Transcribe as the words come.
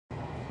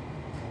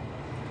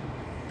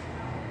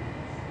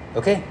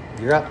Okay,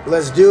 you're up.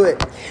 Let's do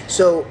it.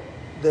 So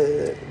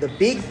the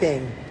big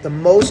thing, the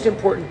most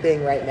important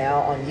thing right now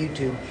on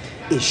YouTube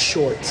is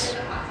shorts.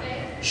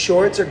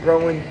 Shorts are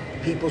growing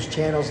people's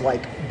channels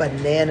like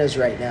bananas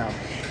right now.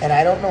 And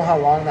I don't know how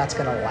long that's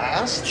going to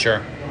last.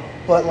 Sure.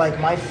 But like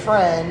my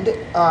friend,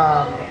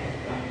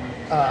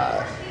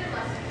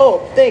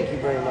 thank you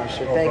very much,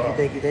 sir.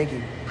 Thank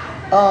you.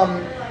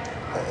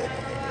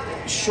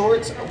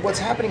 Shorts, what's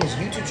happening is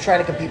YouTube's trying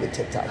to compete with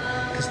TikTok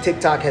because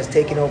TikTok has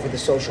taken over the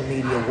social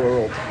media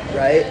world,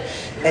 right?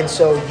 And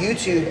so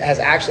YouTube has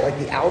actually, like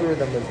the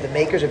algorithm, the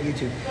makers of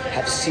YouTube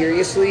have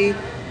seriously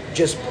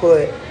just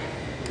put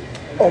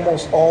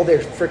almost all their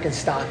freaking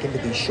stock into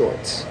these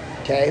shorts,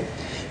 okay?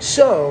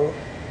 So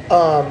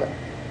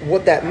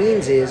what that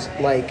means is,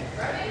 like,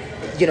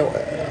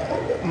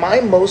 my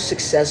most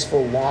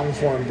successful long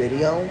form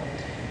video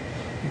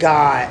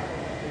got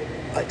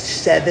like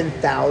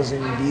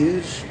 7,000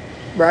 views,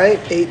 right?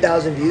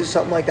 8,000 views,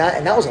 something like that.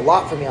 And that was a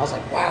lot for me. I was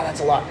like, wow,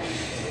 that's a lot.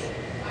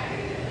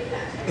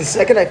 The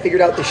second I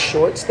figured out the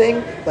shorts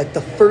thing, like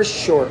the first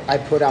short I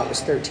put out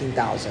was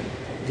 13,000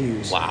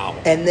 views. Wow.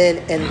 And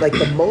like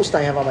the most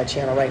I have on my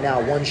channel right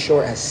now, one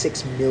short has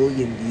 6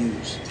 million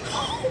views.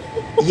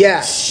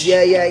 Yeah.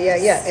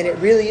 And it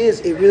really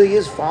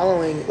is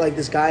following, like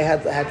this guy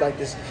had like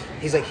this,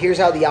 he's like, here's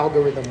how the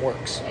algorithm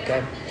works,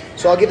 okay?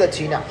 So I'll give that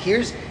to you now.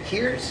 Here's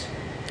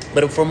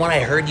But from what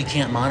I heard, you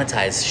can't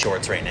monetize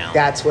shorts right now.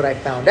 That's what I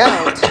found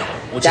out.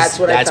 That's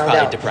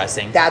probably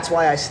depressing. That's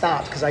why I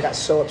stopped, because I got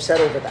so upset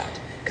over that.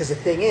 Because the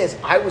thing is,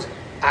 I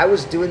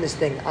was doing this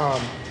thing.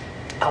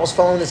 I was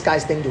following this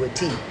guy's thing to a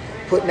T,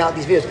 putting out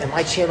these videos, and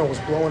my channel was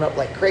blowing up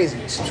like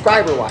crazy,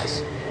 subscriber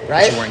wise,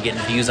 right? But you weren't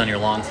getting views on your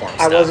long form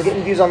stuff. I wasn't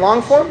getting views on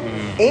long form,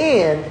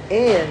 and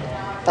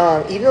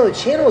even though the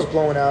channel was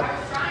blowing up,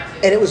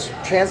 and it was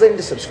translating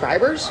to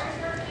subscribers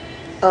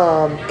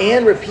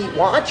and repeat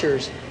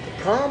watchers.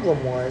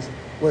 Problem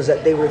was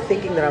that they were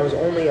thinking that I was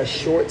only a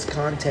shorts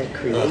content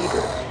creator.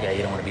 Yeah,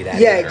 you don't want to be that.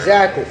 Yeah,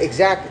 exactly.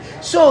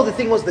 So the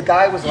thing was, the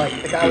guy was like,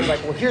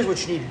 well, here's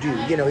what you need to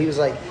do. He was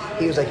like,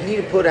 you need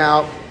to put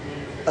out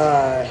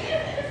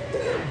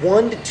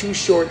 1 to 2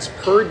 shorts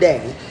per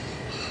day,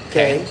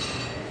 okay,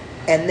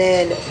 and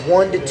then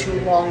 1 to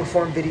 2 long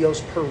form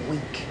videos per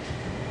week.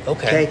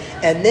 Okay,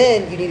 and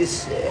then you need to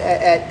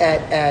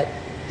at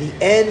the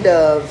end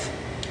of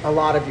a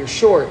lot of your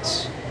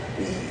shorts.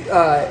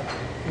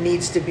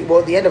 Needs to be, well,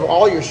 at the end of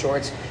all your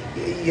shorts,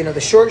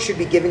 the short should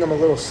be giving them a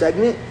little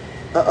segment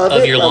of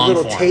it, your a long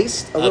little form.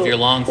 taste Of your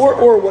long form.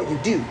 or what you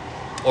do.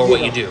 Or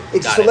what you do.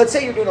 So let's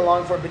say you're doing a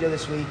long form video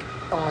this week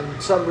on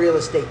some real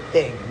estate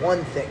thing,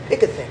 one thing.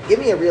 Pick a thing. Give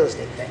me a real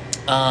estate thing.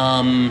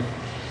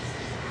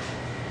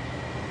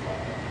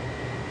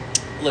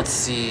 Let's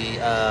see.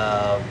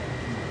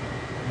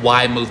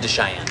 Why move to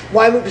Cheyenne?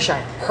 Why move to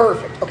Cheyenne?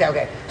 Perfect.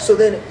 Okay. So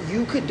then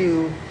you could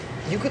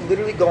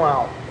literally go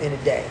out in a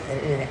day,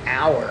 and in an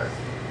hour,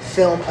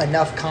 film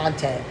enough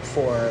content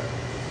for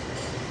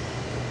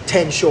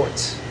 10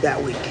 shorts that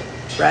week,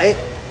 right?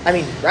 I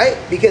mean, right?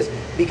 Because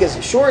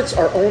shorts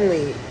are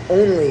only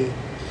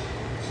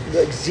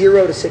like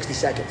 0 to 60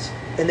 seconds,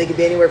 and they can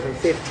be anywhere from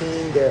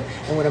 15 to.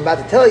 And what I'm about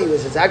to tell you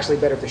is, it's actually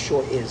better if the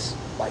short is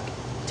like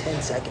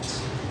 10 seconds.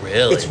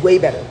 Really? It's way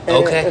better.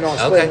 And I'll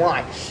explain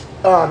why.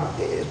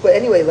 But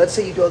anyway, let's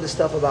say you do all this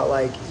stuff about,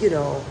 like,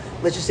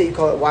 let's just say you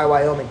call it Why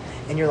Wyoming,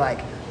 and you're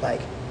like,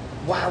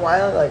 why,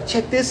 like,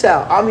 check this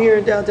out. I'm here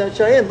in downtown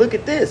Cheyenne. Look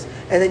at this.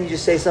 And then you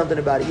just say something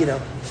about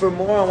it, for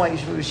more on why you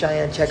should move to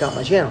Cheyenne, check out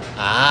my channel.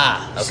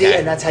 Okay. See,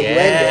 and that's how you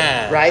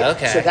end it, right?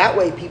 Okay. So that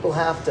way people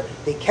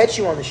they catch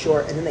you on the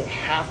short, and then they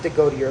have to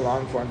go to your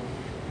long form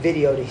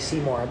video to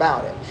see more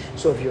about it.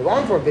 So if your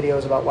long form video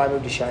is about why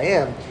move to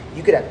Cheyenne,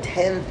 you could have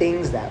 10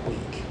 things that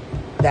week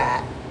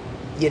that,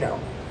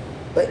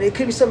 but it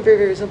could be something very,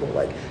 very simple.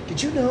 Like,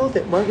 did you know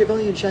that market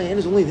value in Cheyenne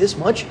is only this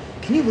much?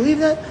 Can you believe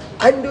that?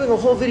 I'm doing a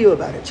whole video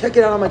about it. Check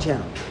it out on my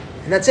channel.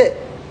 And that's it.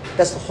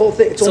 That's the whole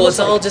thing. So it's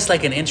all just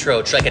like an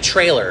intro, like a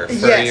trailer for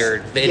your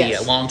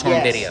video,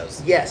 long-term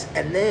videos. Yes.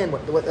 And then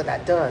what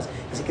that does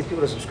is it gets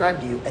people to subscribe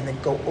to you and then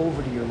go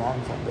over to your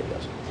long-form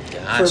videos.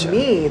 Gotcha. For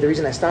me, the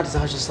reason I stopped is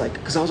I was just like,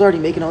 because I was already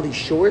making all these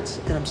shorts,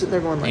 and I'm sitting there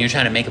going like, and you're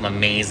trying to make them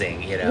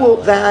amazing, Well,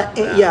 that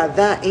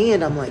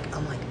and I'm like,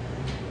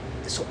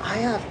 so I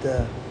have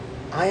to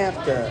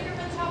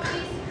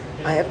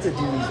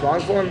do these long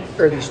form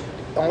or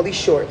all these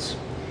shorts,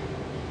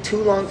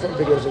 2 long form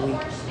videos a week,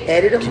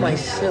 edit them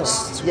myself.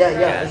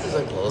 Yeah. This is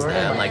like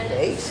I'm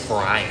like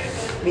frying.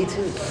 Me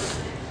too.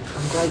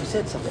 I'm glad you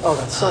said something. Oh,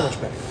 that's so much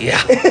better.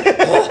 Yeah.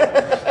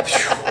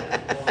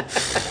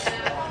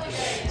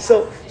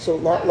 So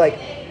long, like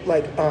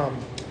I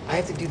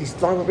have to do these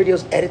long form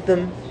videos, edit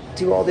them,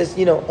 do all this,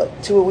 2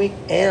 a week,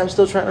 and I'm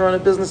still trying to run a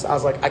business. I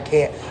was like,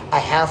 I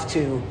have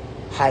to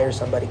hire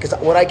somebody, because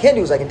what I can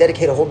do is I can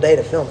dedicate a whole day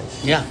to filming.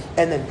 Yeah.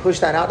 And then push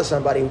that out to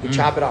somebody who can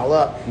chop it all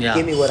up,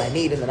 give me what I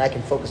need, and then I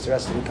can focus the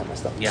rest of the week on my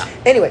stuff. Yeah.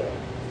 Anyway,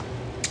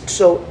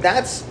 so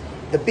that's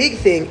the big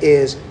thing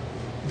is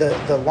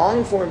the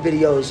long form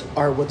videos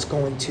are what's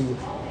going to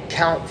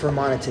count for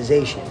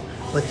monetization,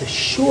 but the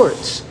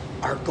shorts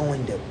are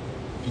going to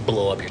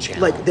blow up your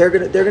channel. like they're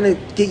gonna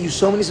get you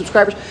so many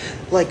subscribers.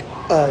 Like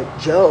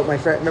Joe, my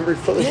friend, remember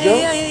Footless Joe?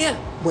 Yeah.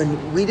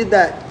 When we did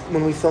that,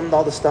 when we filmed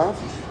all the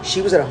stuff,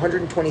 she was at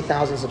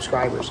 120,000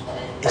 subscribers.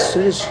 As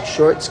soon as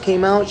shorts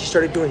came out, she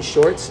started doing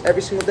shorts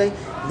every single day.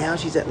 Now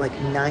she's at like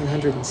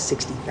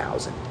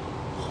 960,000.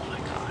 Oh my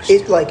gosh.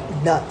 It's like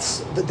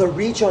nuts. The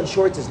reach on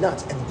shorts is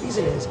nuts, and the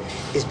reason is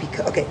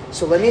because okay.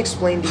 So let me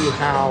explain to you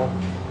how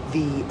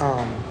the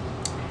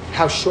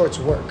how shorts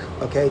work.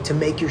 Okay, to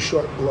make your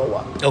short blow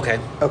up. Okay.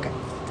 Okay.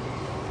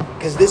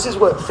 Because this is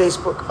what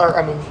Facebook, or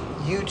I mean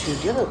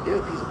YouTube. Do you have a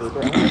piece of paper?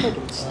 I don't know if I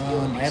can steal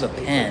I have a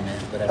pen,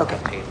 but I don't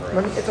have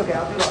paper. It's okay.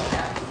 I'll do it like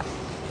that.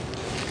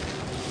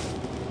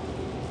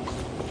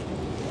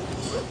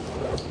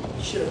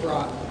 You should have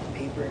brought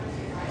paper.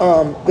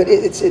 But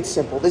it's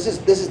simple. This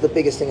is the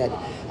biggest thing I do.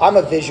 I'm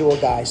a visual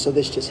guy, so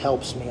this just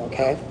helps me.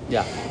 Okay.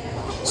 Yeah.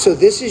 So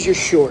this is your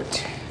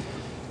short,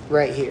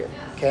 right here.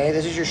 Okay.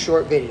 This is your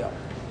short video.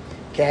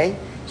 Okay.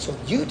 So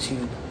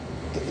YouTube,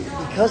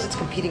 because it's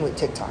competing with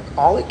TikTok,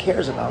 all it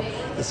cares about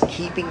is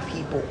keeping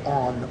people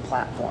on the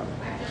platform.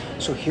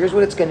 So here's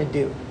what it's going to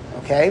do,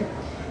 okay?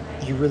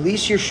 You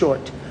release your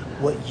short.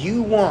 What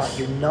you want,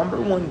 your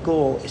number one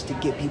goal is to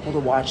get people to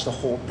watch the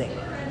whole thing.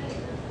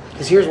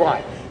 Because here's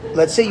why.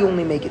 Let's say you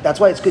only make it, that's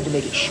why it's good to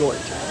make it short,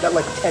 that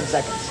like 10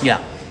 seconds.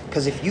 Yeah.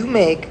 Because if you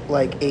make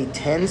like a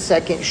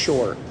 10-second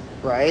short,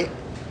 right?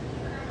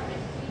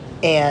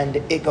 And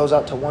it goes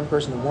out to one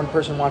person and one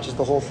person watches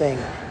the whole thing,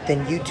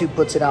 then YouTube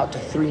puts it out to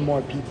 3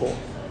 more people.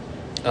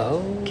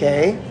 Oh.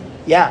 Okay?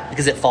 Yeah.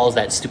 Because it follows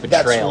that stupid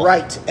That's trail.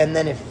 right. And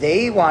then if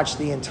they watch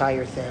the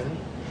entire thing,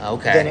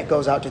 Okay. then it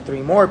goes out to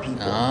 3 more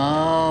people.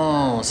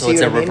 Oh, so See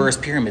it's a what I mean? reverse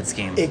pyramid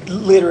scheme. It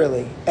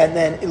literally. And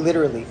then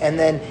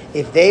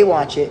if they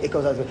watch it, it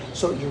goes out to...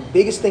 So your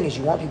biggest thing is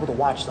you want people to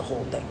watch the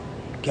whole thing.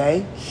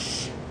 Okay?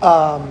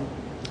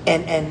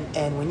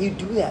 And when you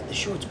do that, the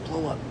shorts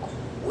blow up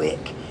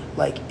quick.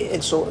 Like,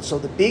 and so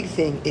the big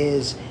thing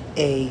is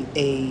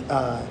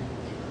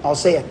I'll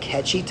say a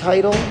catchy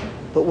title,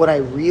 but what I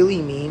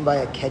really mean by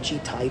a catchy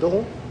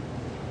title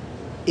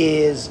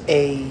is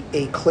a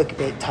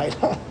clickbait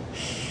title.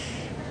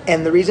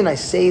 And the reason I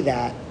say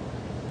that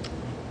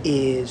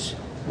is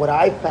what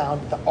I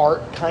found the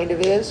art kind of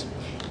is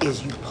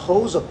you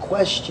pose a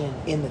question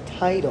in the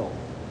title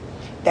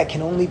that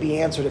can only be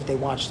answered if they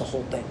watch the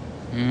whole thing.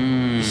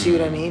 You see what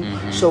I mean?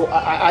 Mm-hmm. So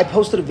I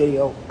posted a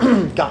video,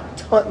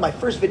 my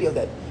first video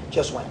that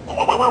just went,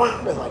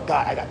 like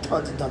God, I got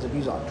tons and tons of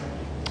views on it,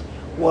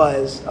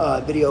 was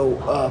a video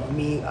of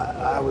me,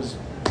 I was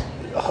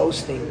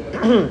hosting,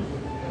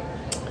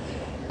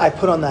 I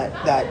put on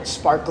that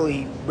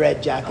sparkly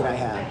red jacket I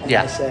have, and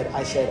Yeah.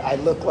 I said, I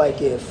look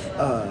like if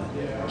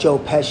Joe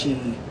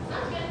Pesci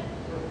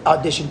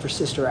auditioned for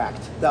Sister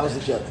Act. That was the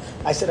joke.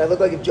 I said, I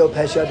look like if Joe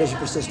Pesci auditioned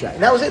for Sister Act.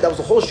 And that was it. That was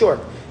the whole short.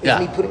 It was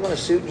me putting on a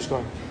suit and just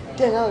going,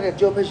 dang, I look like if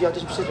Joe Pesci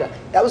auditioned for Sister Act.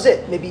 That was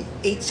it. Maybe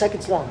 8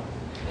 seconds long.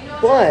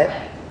 But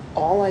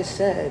all I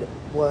said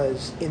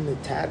was in the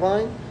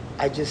tagline,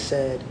 I just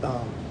said,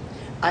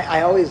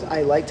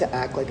 I like to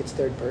act like it's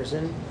third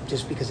person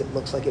just because it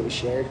looks like it was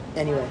shared.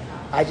 Anyway,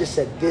 I just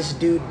said, this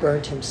dude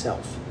burnt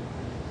himself.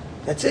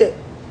 That's it.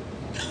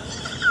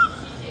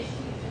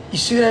 You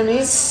see what I mean?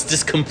 It's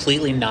just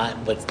completely not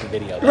what's the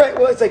video. Right,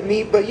 well, it's like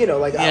me, but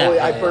like I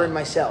Yeah. burned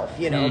myself,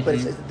 but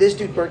it's, this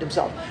dude burned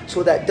himself. So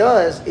what that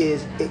does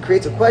is it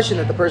creates a question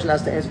that the person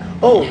has to answer.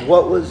 Oh,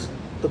 what was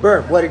the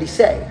burn? What did he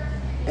say?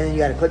 And then you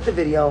got to click the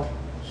video,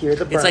 hear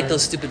the burn. It's like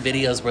those stupid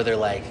videos where they're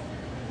like,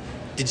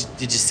 did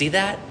you see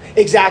that?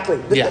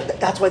 Exactly. Yeah.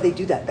 That's why they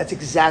do that. That's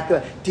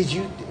exactly. Did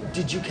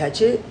you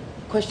catch it?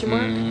 Question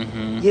mark.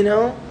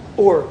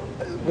 Mm-hmm. Or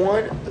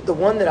the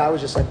one that I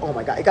was just like, oh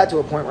my God. It got to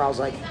a point where I was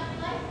like,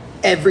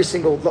 every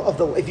single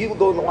if you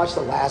go and watch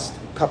the last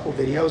couple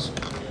videos,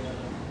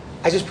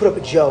 I just put up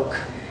a joke,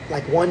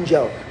 like one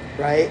joke,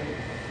 right?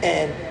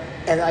 And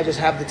I just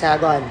have the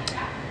tagline,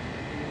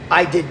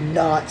 I did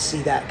not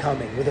see that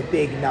coming, with a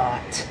big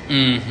not.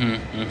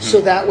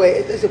 So that way,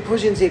 it's a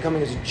person didn't see it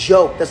coming as a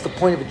joke. That's the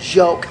point of a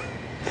joke.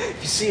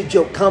 If you see a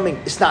joke coming,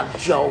 it's not a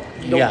joke.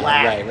 You don't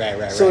laugh.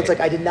 Right. So it's like,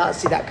 I did not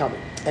see that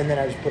coming. And then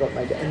I just put up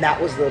my, and that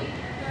was the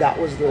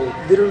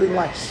literally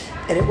line.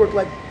 And it worked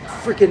like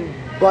freaking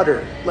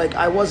butter. Like,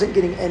 I wasn't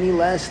getting any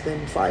less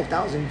than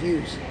 5,000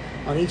 views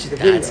on each of the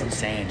videos. That's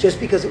insane. Just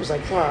because it was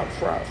like,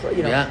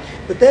 Yeah.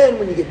 But then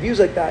when you get views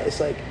like that, it's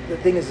like, the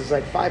thing is, it's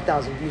like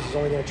 5,000 views is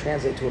only going to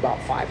translate to about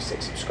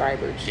 5-6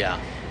 subscribers. Yeah.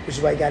 Which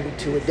is why you got to do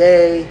 2 a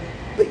day.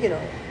 But you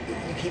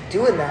keep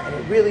doing that and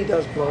it really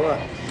does blow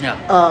up.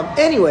 Yeah.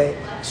 Anyway,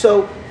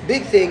 so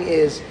big thing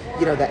is,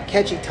 that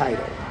catchy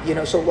title.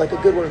 So like a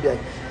good one would be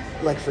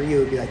like for you, it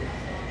would be like,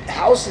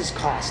 houses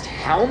cost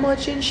how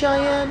much in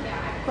Cheyenne?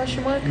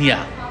 Question mark?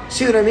 Yeah.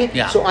 See what I mean?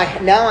 Yeah. So I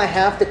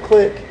have to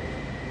click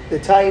the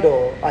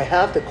title. I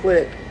have to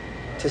click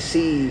to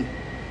see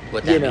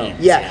What that means.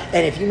 Yeah.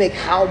 And if you make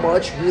how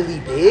much really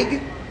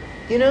big,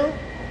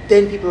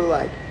 then people are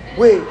like,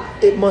 wait,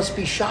 it must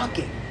be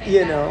shocking.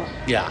 you know,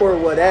 Yeah. or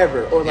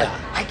whatever, or like, Yeah.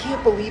 I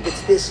can't believe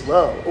it's this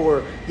low,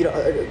 or, you know,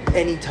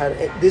 any title.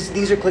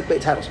 These are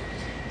clickbait titles.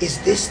 Is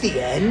this the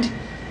end?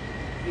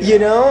 You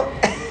know?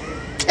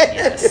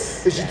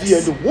 Yes. Is it the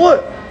end of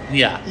what?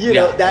 Yeah. You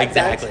know, yeah,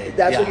 exactly.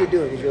 That's what Yeah. you're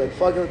doing, is you're like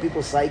fucking with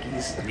people's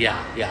psyches Yeah.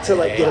 Yeah. to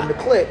like yeah, get yeah. them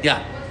to click.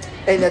 Yeah.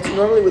 And that's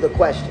normally with a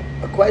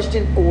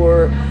question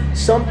or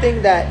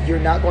something that you're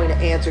not going to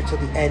answer till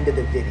the end of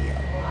the video,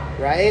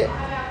 right?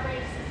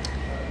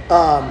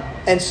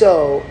 And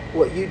so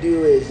what you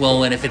do is,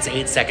 Well, and if it's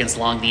 8 seconds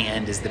long, the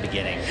end is the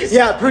beginning.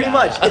 yeah, pretty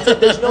much. It's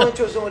there's no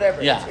intros or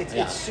whatever. Yeah, It's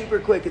yeah. super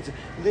quick. It's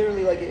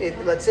literally like,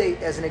 let's say,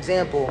 as an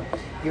example,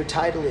 your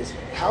title is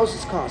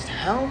 "Houses cost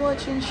how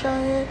much in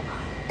Cheyenne?"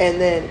 And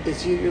then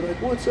it's you're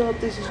like, "What's up?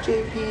 This is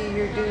JP,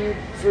 your dude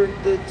for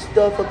the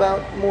stuff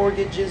about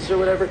mortgages or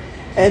whatever."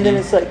 And then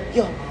it's like,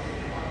 "Yo,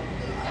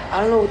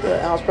 I don't know what the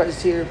house price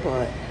is here,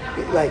 but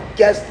like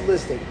guest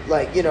listing,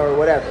 like, you know, or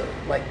whatever,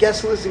 like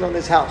guest listing on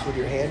this house," with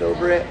your hand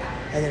over it,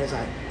 and then it's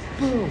like,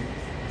 boom.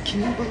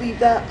 Can you believe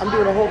that? I'm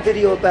doing a whole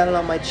video about it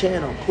on my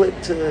channel. Click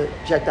to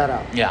check that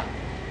out. Yeah.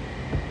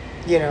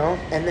 You know?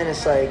 And then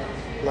it's like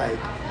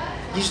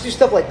you should do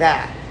stuff like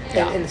that.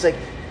 Yeah. And it's like,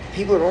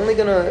 people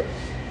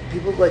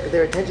like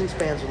their attention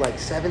spans are like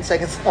 7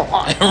 seconds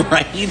long.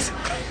 Right?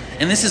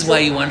 And this is why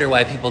you wonder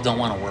why people don't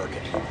want to work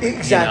it.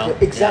 Exactly.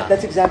 You know? Yeah.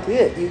 That's exactly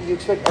it. You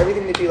expect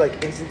everything to be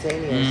like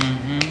instantaneous.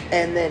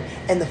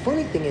 Mm-hmm. And the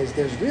funny thing is,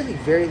 there's really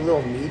very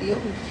little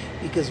medium,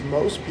 because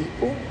most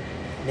people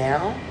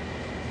now,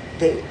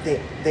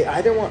 they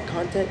either want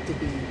content to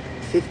be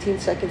 15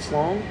 seconds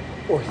long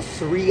or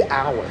 3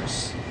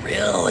 hours.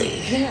 Really?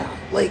 Yeah,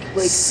 like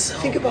So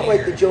think about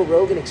like the weird. Joe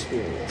Rogan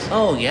Experience.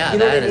 Oh, yeah. You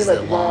know what I That mean? is Like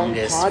the long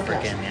longest podcasts.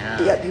 freaking,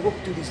 yeah. Yeah, people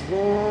do these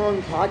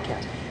long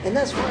podcasts, and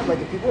that's fine. Like,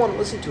 if people want to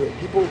listen to it,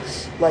 people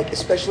like,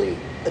 especially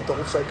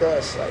adults like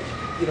us, like,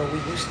 you know, we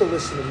used to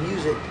listen to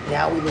music.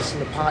 Now we listen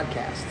to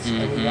podcasts,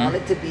 and we Mhm. want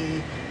it to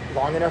be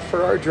long enough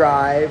for our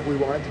drive. We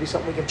want it to be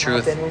something we can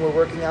Truth. pop in when we're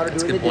working out or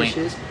That's a doing the good point.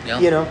 dishes.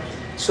 Yep. You know.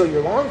 So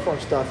your long form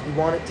stuff, you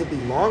want it to be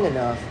long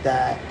enough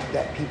that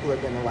people are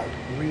gonna like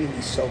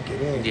really soak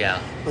it in. Yeah.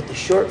 But the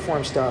short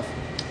form stuff,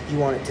 you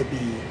want it to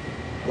be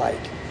like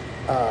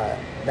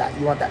that.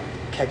 You want that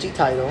catchy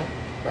title,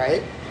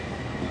 right?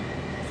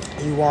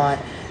 You want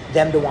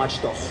them to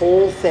watch the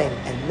whole thing,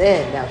 and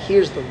then now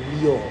here's the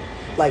real,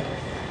 like,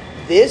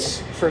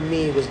 this for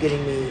me was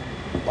getting me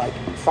like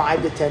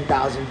 5,000 to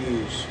 10,000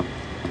 views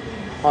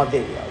on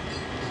video,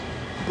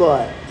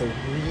 but the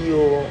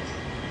real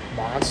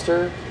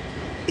monster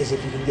is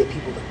if you can get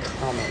people to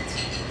comment.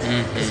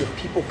 Because if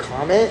people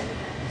comment,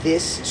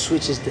 this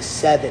switches to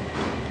 7.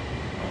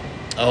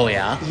 Oh,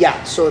 yeah?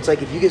 Yeah, so it's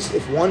like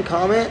if one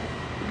comment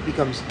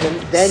becomes,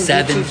 then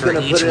 7 YouTube's for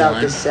gonna put each it out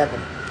one? to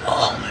 7.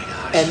 Oh, my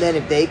gosh. And then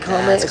if they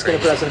comment, That's it's gonna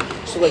put out crazy.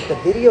 7. So like the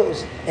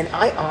videos, and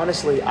I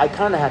honestly, I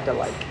kind of had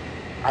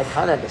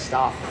to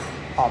stop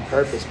on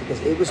purpose, because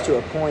it was to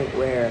a point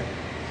where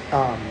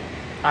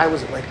I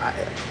was like,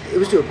 it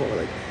was to a point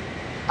where like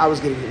I was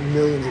getting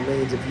millions and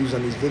millions of views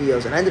on these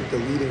videos, and I ended up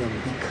deleting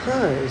them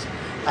because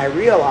I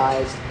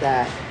realized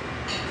that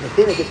the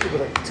thing that gets people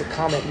to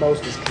comment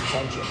most is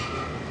contention.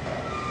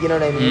 You know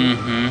what I mean?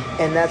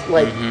 Mm-hmm. And that's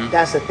like,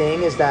 that's the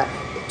thing, is that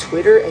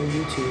Twitter and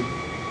YouTube,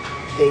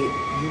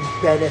 you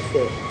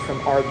benefit from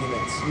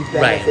arguments. You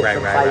benefit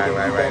from fighting. You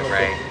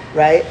benefit,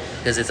 right?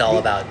 Because it's all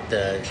about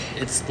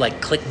it's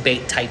like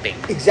clickbait typing.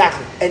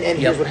 Exactly. And Yep.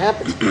 here's what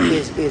happens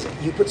is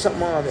you put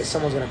something on that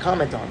someone's going to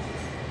comment on,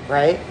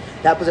 right?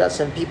 That puts out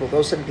 7 people.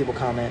 Those 7 people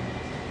comment.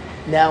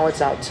 Now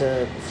it's out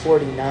to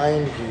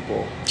 49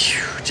 people.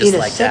 Just in a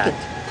like second.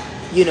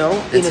 that. You know,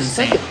 in a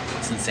insane. second.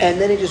 It's insane. And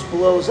then it just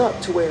blows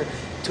up to where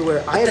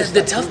I had to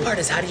The stop tough doing part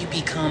it. is, how do you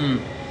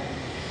become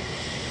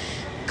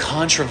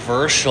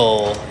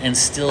controversial and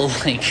still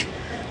like,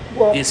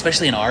 Well,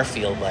 especially in our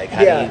field, like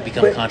how Yeah, do you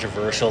become but-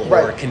 controversial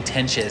or right.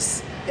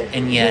 contentious, And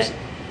and yet, here's-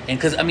 and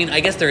because I mean, I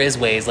guess there is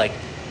ways like,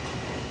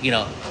 you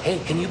know, hey,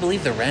 can you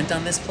believe the rent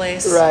on this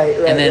place? Right,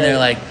 And then right. they're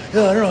like,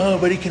 oh, I don't know how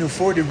anybody can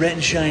afford to rent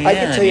in Cheyenne. I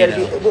can tell you how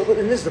know? to do,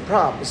 and this is the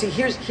problem. See,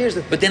 here's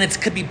the But then it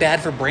could be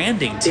bad for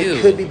branding too.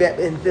 It could be bad,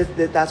 and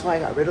that's why I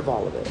got rid of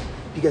all of it,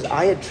 because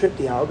I had tripped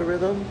the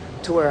algorithm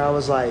to where I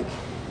was like,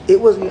 it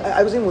wasn't.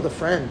 I was in with a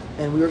friend,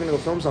 and we were gonna go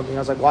film something. I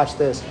was like, watch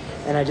this,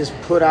 and I just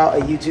put out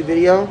a YouTube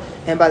video,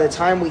 and by the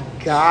time we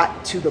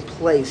got to the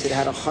place, it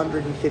had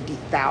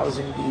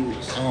 150,000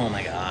 views. Oh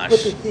my gosh.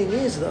 But the thing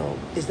is, though,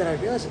 is that I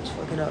realized it was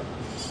fucking up.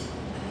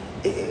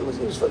 It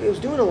was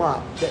doing a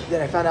lot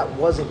that I found out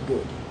wasn't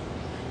good.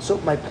 So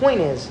my point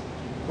is,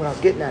 what I was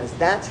getting at is,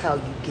 that's how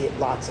you get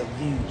lots of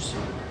views.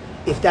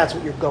 If that's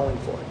what you're going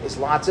for, is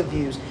lots of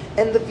views,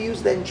 and the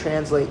views then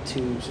translate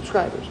to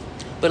subscribers.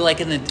 But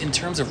like in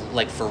terms of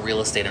like for real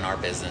estate in our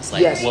business,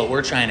 like Yes. what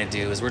we're trying to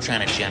do is we're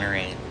trying to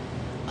generate,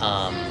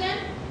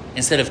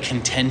 instead of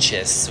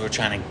contentious, we're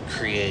trying to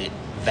create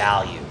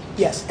value.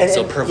 Yes,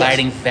 So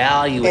providing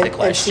value with the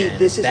question, and see,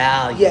 this is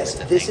value yes,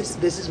 with the this things. is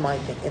this is my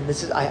thing, and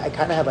this is I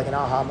kind of had like an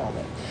aha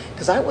moment,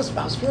 because I was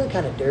feeling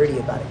kind of dirty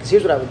about it. Because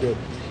here's what I would do,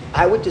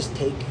 I would just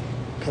take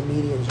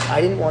comedians.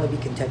 I didn't want to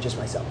be contentious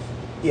myself.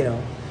 you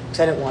know, because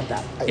I didn't want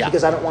that. Yeah.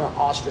 Because I don't want to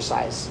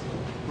ostracize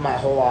my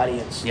whole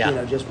audience, Yeah. you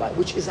know, just by,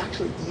 which is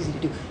actually easy to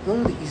do. You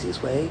want to know the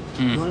easiest way?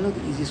 You want to know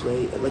the easiest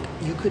way? Like,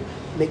 you can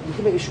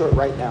make a short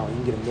right now and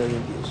you can get 1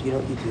 million views. You know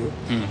what you do?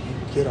 You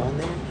get on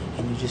there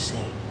and you just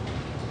say,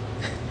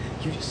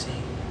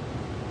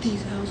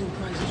 these housing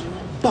prices are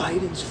on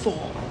Biden's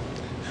fault.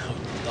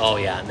 Oh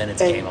yeah, and then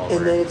it's game over.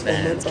 And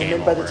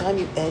then by the time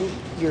you end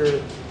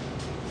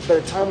by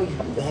the time you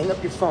hang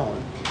up your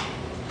phone,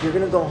 you're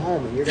gonna go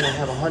home and you're gonna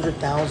have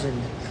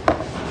 100,000.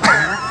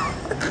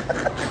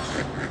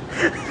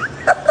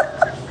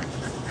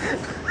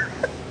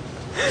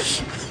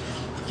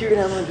 You're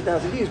gonna have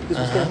 100,000 views because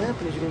what's gonna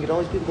happen is you're gonna get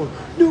all these people going,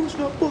 no, it's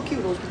not fuck you,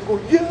 and all these people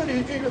going, yeah,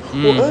 it is.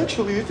 Well,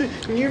 actually, it's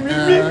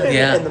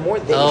yeah. And the more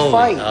they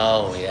fight,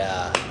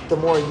 yeah. the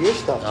more your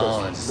stuff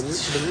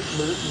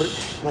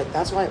goes. Like,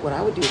 that's why what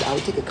I would do is I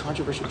would take a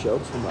controversial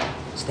joke from a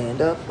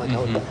stand-up, like I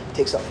would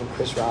take something from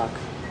Chris Rock,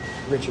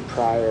 Richard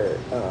Pryor,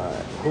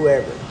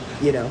 whoever,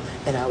 you know,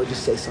 and I would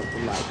just say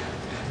something like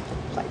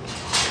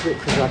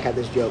Chris Rock had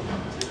this joke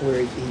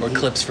where he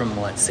clips from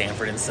what,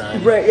 Sanford and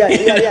Son? Right, yeah,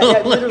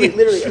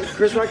 literally.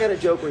 Chris Rock had a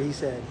joke where he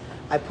said,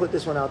 I put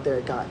this one out there,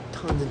 it got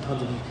tons and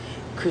tons of views.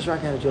 Chris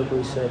Rock had a joke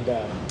where he said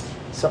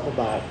something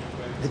about,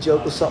 the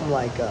joke was something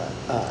like,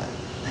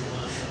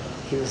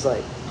 he was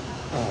like,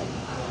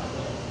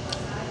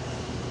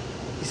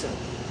 he said,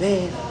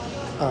 man,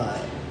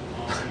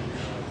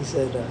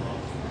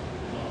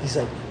 he's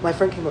like, my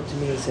friend came up to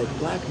me and said,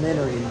 black men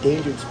are an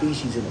endangered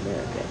species in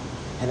America.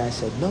 And I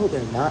said, no,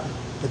 they're not.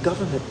 The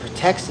government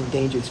protects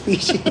endangered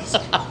species.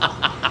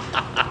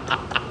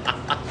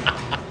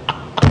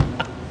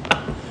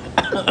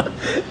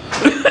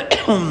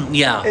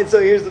 Yeah. And so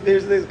here's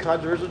the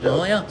controversial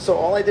joke. Oh, yeah. So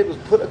all I did was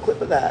put a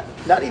clip of that,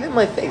 not even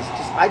my face,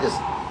 I just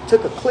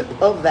took a clip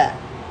of that,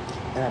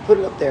 and I put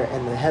it up there,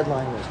 and the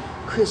headline was,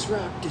 Chris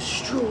Rock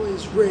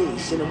destroys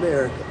race in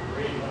America.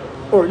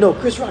 Or no,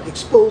 Chris Rock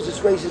exposes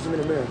racism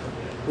in America,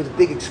 with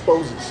big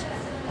exposes.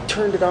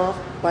 Turned it off.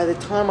 By the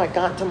time I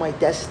got to my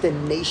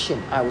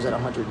destination, I was at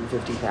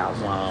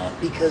 150,000. Wow.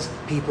 Because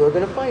people are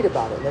going to fight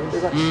about it.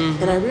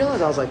 And I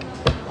realized, I was like,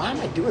 why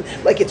am I doing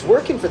this? Like, it's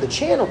working for the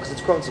channel because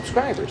it's growing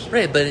subscribers.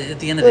 Right, but at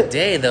the end of the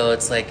day, though,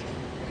 it's like,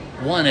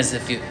 one is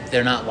if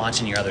they're not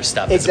watching your other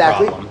stuff,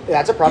 Exactly. it's a problem.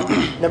 That's a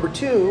problem. Number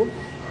two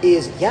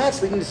is, yeah,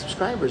 it's leading to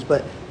subscribers,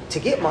 but to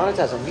get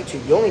monetized on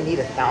YouTube, you only need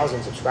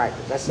 1,000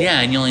 subscribers. That's it.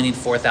 Yeah, and you only need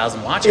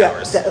 4,000 watch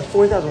hours.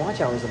 4,000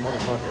 watch hours is a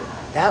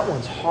motherfucker. That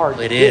one's hard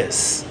to It get.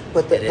 is.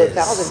 But the It is.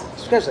 1,000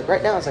 subscribers, like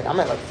right now, it's like I'm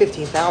at like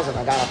 15,000.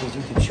 I got off these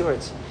YouTube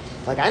shorts.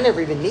 Like, I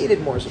never even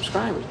needed more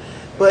subscribers.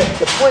 But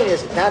the point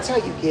is, that's how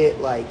you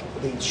get like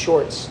these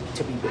shorts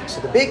to be big.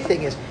 So the big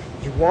thing is,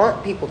 you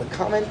want people to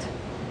comment,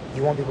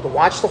 you want people to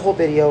watch the whole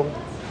video,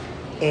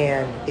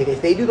 and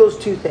if they do those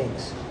two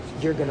things,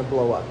 you're gonna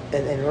blow up.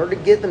 And in order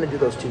to get them to do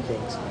those two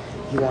things,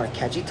 you want a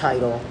catchy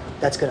title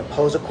that's gonna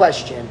pose a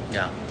question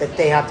that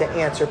they have to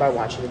answer by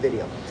watching the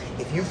video.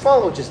 If you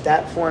follow just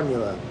that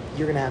formula,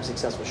 you're gonna have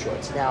successful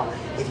shorts. Now,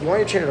 if you want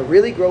your channel to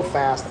really grow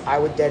fast, I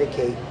would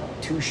dedicate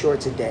 2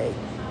 shorts a day,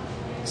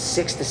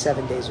 6 to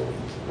 7 days a week,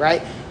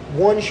 right?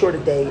 1 short a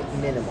day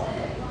minimum,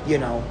 you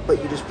know,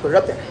 but you just put it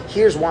up there.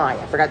 Here's why,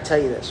 I forgot to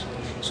tell you this.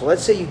 So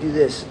let's say you do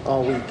this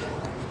all week.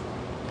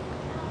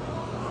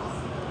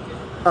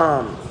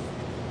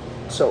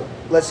 So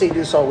let's say you do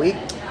this all week.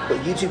 What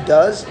YouTube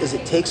does is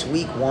it takes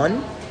week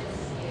 1,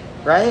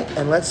 right?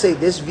 And let's say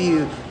this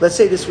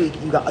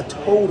week you got a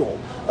total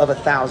of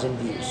 1,000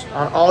 views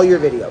on all your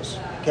videos,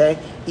 okay?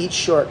 Each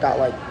short got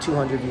like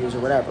 200 views or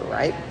whatever,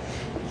 right?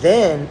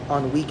 Then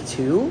on week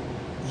 2,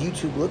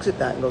 YouTube looks at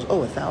that and goes, oh,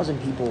 1,000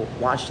 people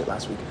watched it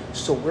last week.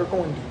 So we're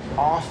going to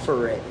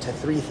offer it to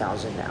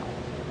 3,000 now.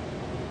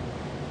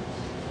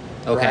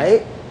 Okay.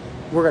 Right?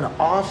 We're going to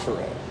offer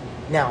it.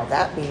 Now,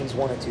 that means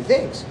one of two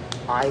things.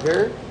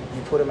 Either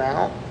you put them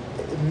out,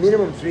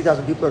 minimum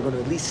 3,000 people are going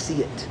to at least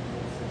see it.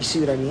 You see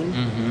what I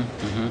mean?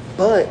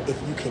 But if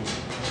you can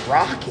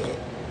rock it,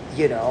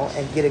 you know,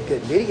 and get a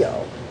good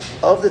video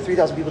of the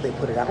 3,000 people they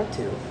put it out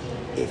to,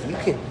 if you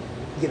can,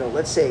 you know,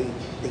 let's say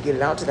they get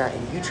it out to that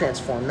and you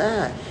transform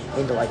that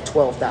into like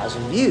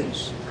 12,000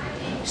 views.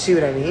 You see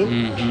what I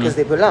mean? Because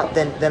they put it out.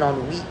 Then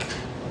on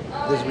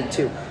there's week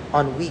 2.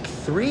 On week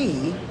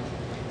 3,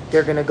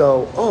 they're going to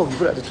go, oh, you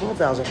put it out to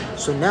 12,000.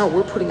 So now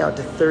we're putting out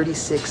to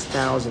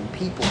 36,000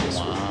 people this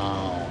week.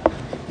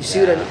 You see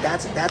what I mean?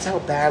 That's how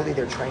badly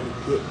they're trying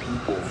to get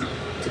people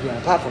to be on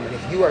a platform. And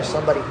if you are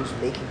somebody who's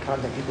making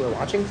content people are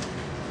watching,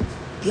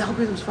 the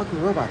algorithm's fucking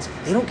robots.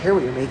 They don't care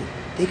what you're making.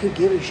 They could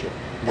give a shit.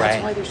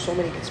 That's why there's so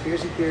many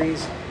conspiracy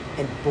theories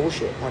and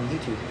bullshit on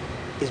YouTube,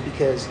 is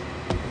because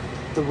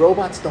the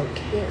robots don't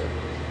care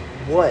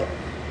what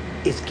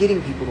is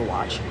getting people to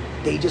watch.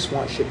 They just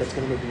want shit that's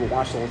going to make people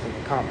watch the whole thing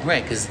and comment.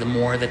 Right, because the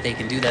more that they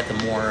can do that,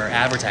 the more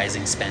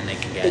advertising spend they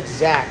can get.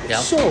 Exactly. Yep.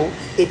 So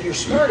if you're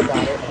smart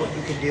about it, what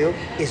you can do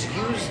is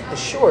use the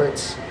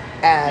shorts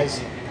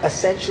as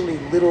essentially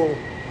little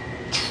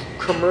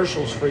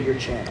commercials for your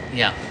channel.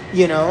 Yeah.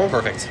 You know?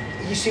 Perfect.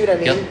 You see what I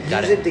mean? Yep,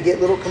 got Use it to get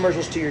little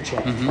commercials to your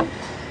channel.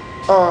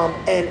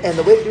 And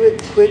the way to do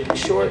it, quick,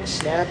 short,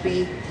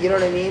 snappy, you know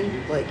what I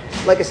mean? Like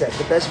I said,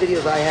 the best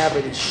videos I have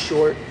are these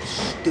short,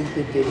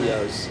 stupid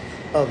videos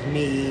of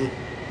me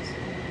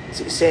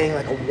saying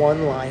like a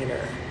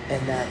one-liner,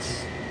 and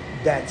that's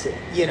it,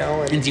 you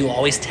know? And do you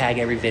always tag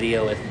every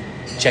video with,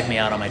 check me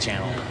out on my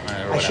channel?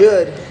 Or I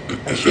should,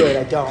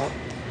 I don't.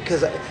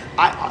 Because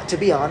I, to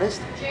be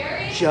honest,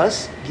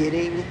 just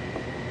getting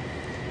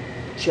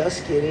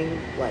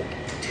like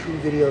 2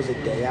 videos a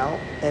day out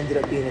ended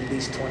up being at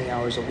least 20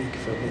 hours a week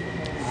for me.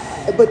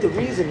 But the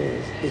reason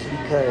is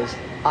because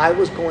I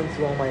was going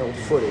through all my old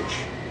footage,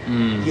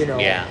 you know,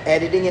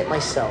 editing it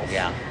myself,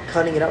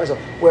 cutting it out myself.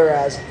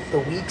 Whereas the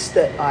weeks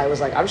that I was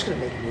like, I'm just going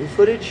to make new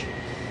footage,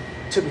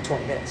 took me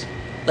 20 minutes.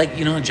 Like,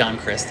 you know who John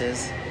Crist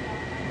is?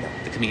 No.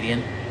 The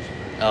comedian?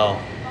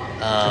 Oh.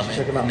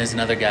 Check him out. And there's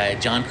another guy.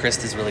 John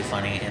Crist is really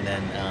funny. And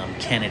then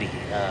Kennedy.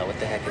 What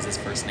the heck is his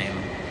first name?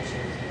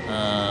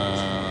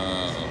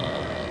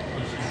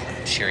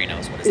 Sherry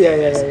knows what his name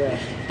is. Yeah.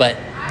 But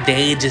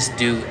they just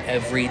do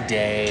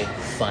everyday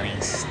funny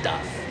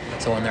stuff.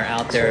 So when they're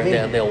out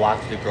there, they'll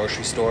walk through the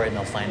grocery store and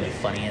they'll find the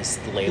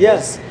funniest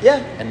labels.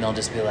 Yeah. And they'll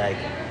just be like,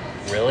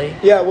 really?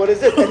 Yeah, what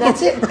is it? And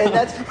that's it. And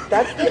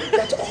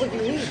that's all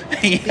you need.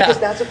 Because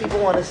that's what people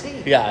want to see.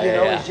 You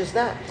know, it's just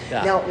that.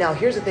 Yeah. Now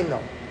here's the thing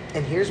though.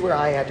 And here's where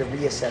I had to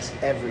reassess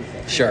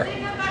everything. Sure.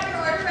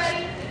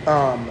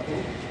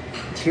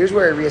 Here's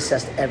where I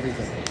reassessed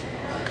everything.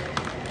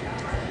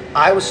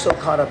 I was so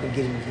caught up in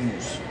getting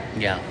views.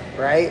 Yeah.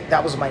 Right?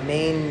 That was my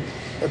main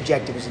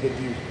objective, was to get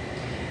views.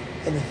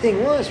 And the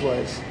thing was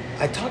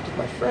I talked with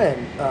my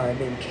friend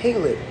named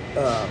Caleb,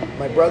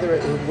 my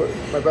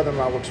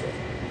brother-in-law works with.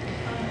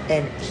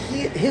 And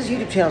his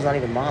YouTube channel's not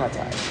even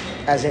monetized.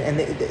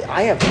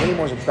 I have way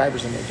more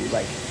subscribers than they do.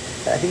 Like,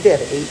 I think they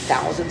have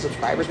 8,000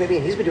 subscribers maybe,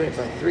 and he's been doing it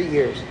for like 3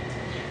 years.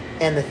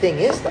 And the thing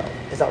is though,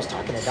 I was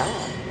talking to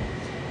Dom,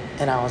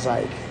 and I was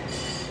like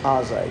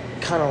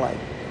kind of like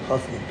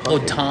huffing and puffing. Oh,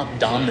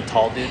 Dom, the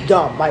tall dude?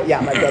 Dom, my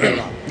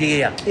brother-in-law.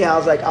 Yeah. Yeah, I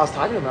was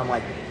talking to him, and I'm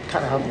like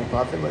kind of huffing and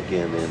puffing, like,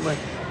 yeah man,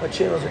 my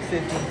channel's at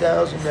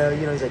 15,000 now,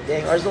 you know. He's like,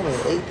 dang, ours is only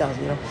at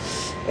 8,000, you know.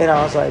 And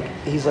I was like,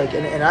 he's like,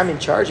 and I'm in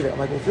charge of it. I'm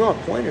like, well, if you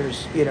want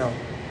pointers, you know,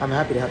 I'm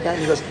happy to help. And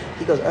he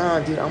goes,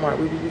 oh dude, I'm alright.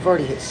 We've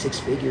already hit 6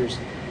 figures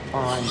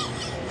on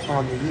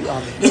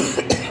the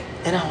thing.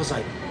 And I was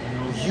like,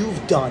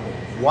 you've done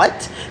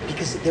what?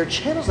 Because their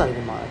channel's not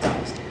even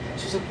monetized.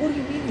 So he's like, what do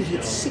you mean you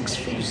hit 6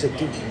 figures? He's like,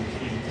 dude,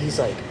 he's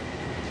like,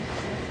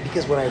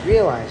 because what I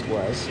realized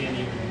was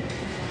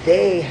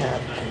they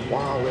have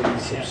quality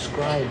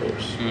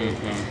subscribers,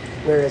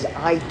 whereas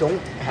I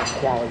don't have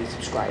quality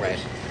subscribers.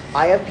 Right.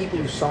 I have people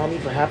who saw me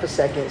for half a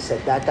second,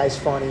 said that guy's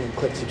funny, and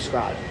clicked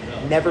subscribe.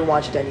 Never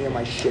watched any of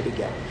my shit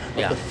again.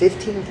 Of the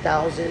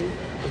 15,000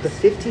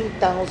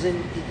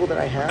 people that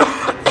I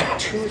have,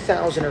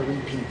 2,000 are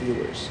repeat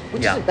viewers,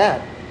 which isn't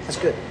bad. That's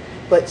good,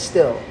 but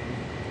still,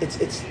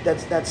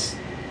 that's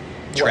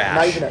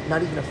trash. What,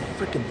 not even a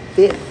freaking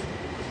fifth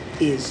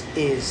is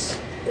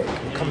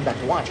coming back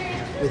to watch.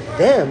 With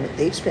them,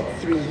 they've spent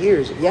 3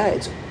 years. Yeah,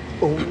 it's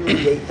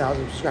only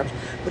 8,000 subscribers,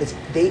 but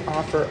they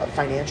offer a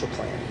financial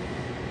plan.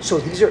 So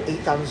these are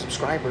 8,000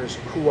 subscribers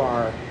who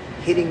are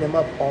hitting them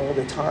up all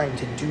the time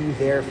to do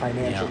their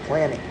financial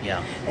planning.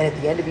 Yeah. And at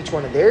the end of each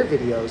one of their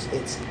videos,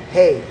 it's,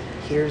 hey,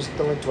 here's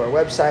the link to our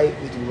website.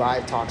 We do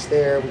live talks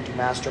there. We do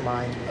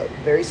masterminds,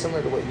 very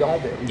similar to what y'all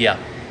do. Yeah.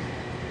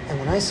 And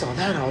when I saw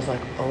that, I was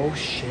like, oh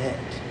shit,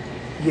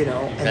 you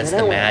know. And that's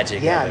then the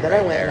magic. Yeah. Then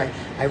I went there. and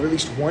I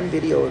released one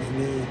video of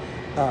me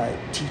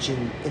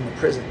teaching in the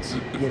prisons,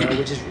 you know,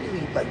 which is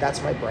really like,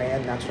 that's my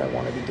brand. That's what I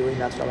want to be doing.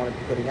 That's what I want to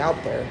be putting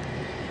out there.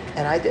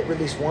 And I did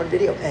release one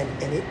video, and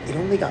it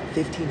only got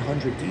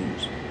 1,500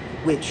 views,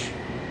 which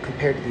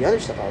compared to the other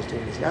stuff I was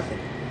doing is nothing.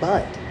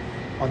 But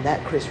on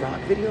that Chris Rock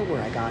video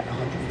where I got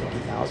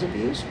 150,000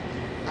 views,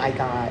 I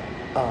got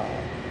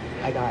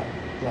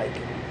like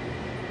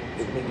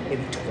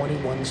maybe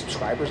 21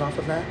 subscribers off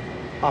of that.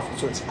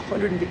 So it's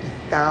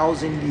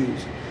 150,000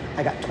 views.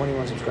 I got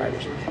 21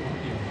 subscribers.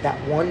 That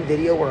one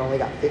video where I only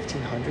got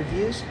 1,500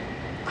 views,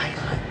 I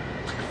got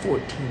like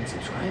 14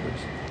 subscribers.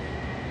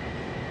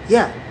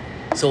 Yeah.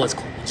 So let's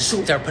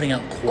just start putting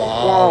out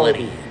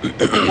quality.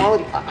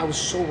 Quality. I was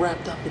so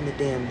wrapped up in the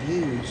damn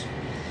views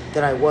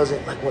that I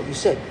wasn't, like what you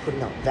said,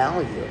 putting out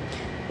value.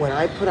 When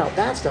I put out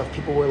that stuff,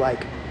 people were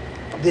like,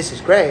 this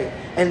is great.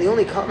 And the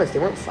only comments, they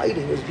weren't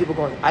fighting. It was people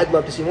going, I'd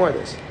love to see more of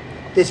this.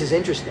 This is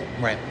interesting.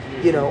 Right.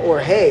 You know,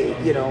 or hey,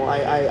 you know,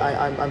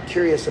 I'm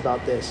curious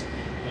about this.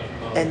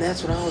 And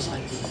that's when I was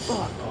like,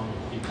 fuck.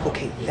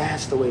 Okay,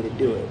 that's the way to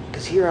do it.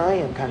 Because here I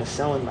am kind of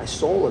selling my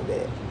soul a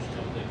bit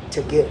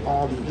to get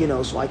all the, you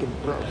know, so I can,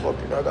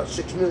 I got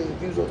 6 million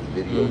views on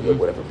the video or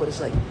whatever. But it's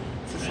like,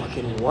 for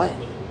fucking what?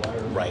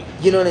 Right.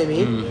 You know what I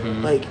mean?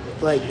 Mm-hmm.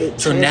 Like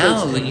it. So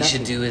now what you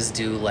should do is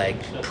do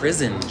like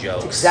prison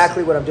jokes.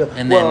 Exactly what I'm doing.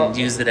 And then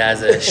use it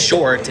as a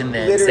short and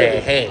then say,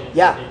 hey.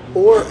 Yeah.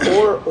 Or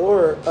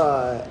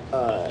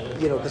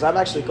you know, because I'm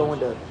actually going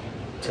to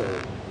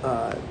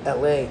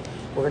LA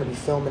we're gonna be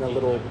filming a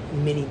little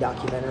mini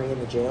documentary in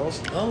the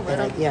jails. Oh, right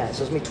on. Yeah,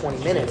 so it's gonna be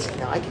 20 minutes.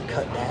 Now I can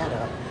cut that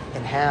up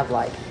and have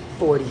like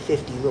 40,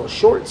 50 little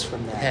shorts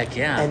from that. Heck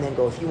yeah. And then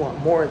go, if you want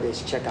more of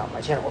this, check out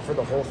my channel. Or for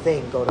the whole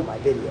thing, go to my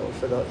video.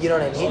 For the, you know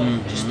what I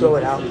mean? Just throw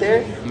it out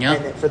there. Yeah.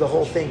 And then for the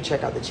whole thing,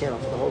 check out the channel.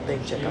 For the whole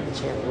thing, check out the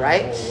channel,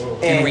 right?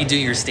 And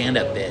redo your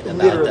stand-up bit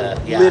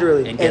about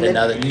literally, and get then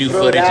another new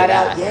throw footage that of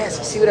that. out.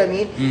 Yes, see what I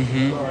mean?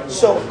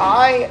 So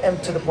I am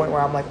to the point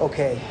where I'm like,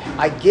 okay,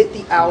 I get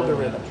the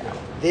algorithm now.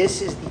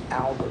 This is the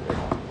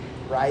algorithm,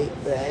 right?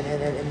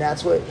 And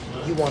that's what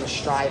you want to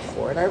strive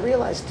for. And I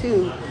realized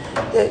too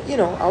that, you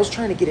know, I was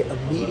trying to get it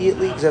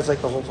immediately, because that's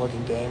like the whole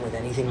fucking game with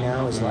anything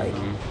now is like,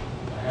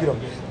 you know,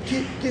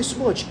 get this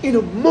much in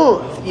a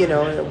month, you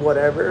know, and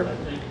whatever.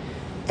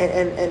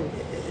 And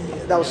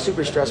that was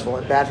super stressful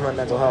and bad for my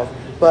mental health.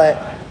 But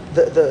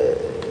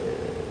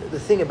the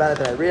thing about it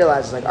that I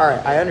realized is like, all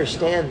right, I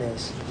understand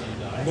this.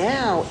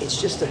 Now it's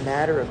just a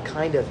matter of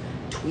kind of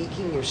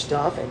tweaking your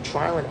stuff and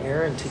trial and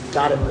error until you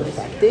got it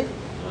perfected.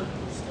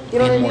 You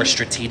know Be what I more mean?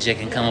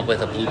 strategic and come up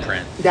with a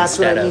blueprint. That's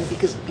what I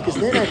instead mean, of- because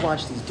then I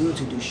watch these dudes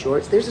who do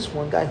shorts. There's this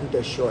one guy who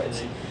does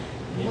shorts.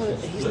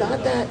 He's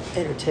not that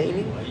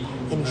entertaining,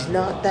 and he's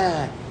not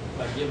that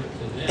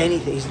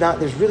anything.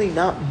 There's really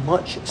not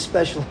much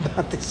special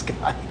about this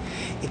guy,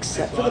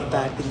 except for the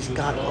fact that he's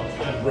got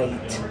a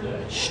great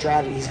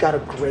strategy. He's got a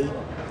great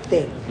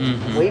thing.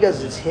 What he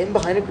does is him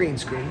behind a green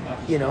screen,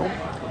 you know,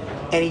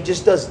 and he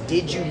just does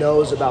did you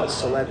knows about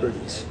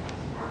celebrities.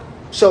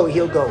 So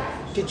he'll go,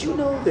 did you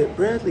know that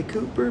Bradley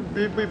Cooper,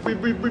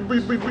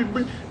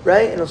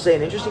 right? And he'll say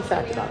an interesting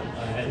fact about him.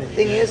 And the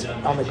thing is,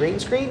 on the green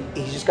screen,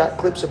 he's just got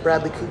clips of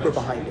Bradley Cooper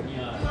behind him.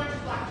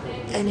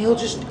 And he'll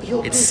It's do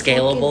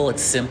scalable,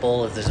 it's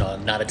simple, there's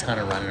not a ton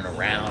of running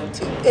around.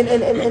 And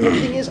the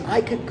thing is,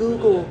 I could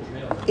Google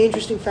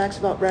interesting facts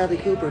about Bradley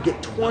Cooper,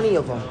 get 20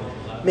 of them,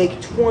 make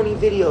 20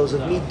 videos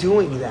of me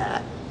doing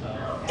that.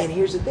 And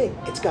here's the thing,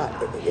 it's got,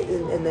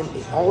 and then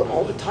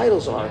all the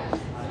titles are,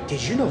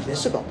 did you know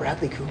this about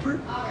Bradley Cooper?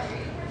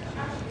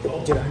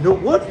 Did I know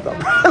what about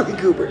Bradley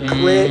Cooper?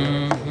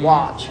 Click,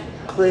 watch.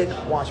 Click,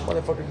 watch.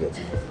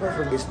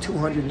 Motherfucker gets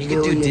 200 You million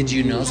could do did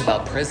you views. knows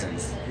about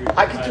prisons.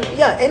 I could do,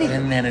 yeah,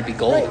 anything. And then it'd be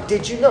gold. Right.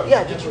 Did you know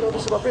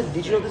this about prison?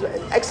 Did you know this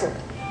about, excellent.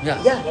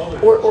 Yeah.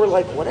 Yeah. Or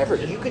like whatever.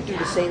 You could do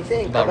the same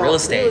thing About real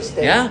estate.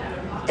 Yeah.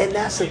 And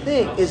that's the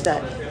thing, is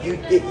that you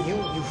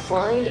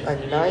find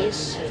a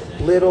nice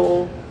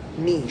little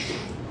niche.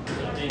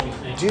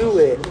 Do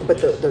it. But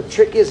the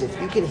trick is, if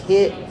you can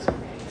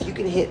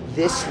hit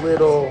this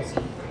little,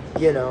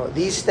 you know,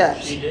 these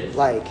steps,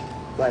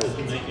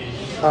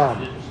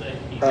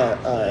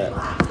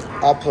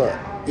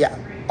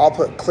 I'll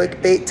put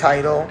clickbait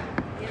title,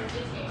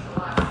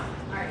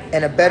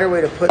 and a better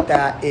way to put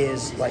that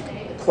is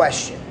like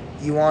question.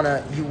 You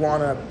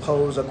wanna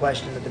pose a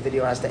question that the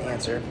video has to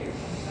answer.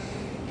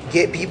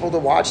 Get people to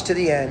watch to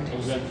the end.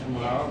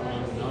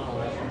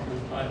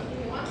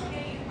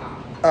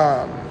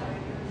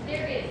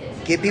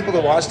 Get people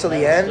to watch till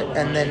the end,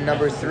 and then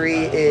number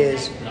 3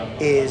 is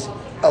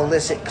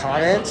elicit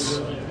comments.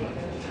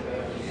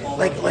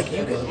 Like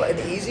you could,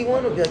 an easy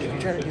one would be like, if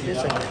you're trying to do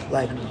this,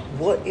 like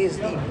what is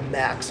the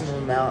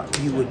maximum amount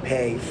you would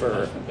pay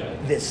for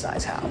this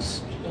size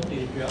house?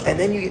 And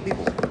then you get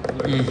people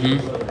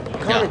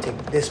commenting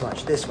this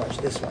much.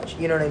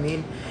 You know what I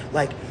mean?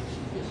 Like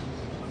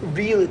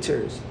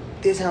realtors,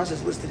 this house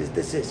is listed as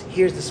this.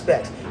 Here's the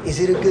specs. Is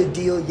it a good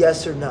deal?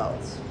 Yes or no?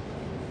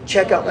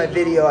 Check out my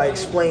video. I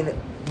explain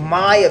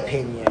my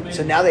opinion.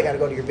 So now they got to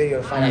go to your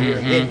video to find out your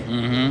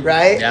opinion,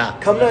 right? Yeah.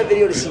 Come to my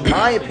video to see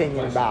my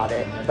opinion about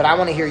it, but I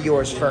want to hear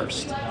yours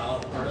first.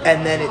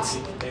 And then it's,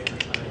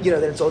 you know,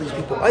 then it's all these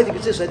people. I think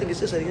it's this. I think it's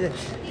this. I think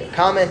it's this. They're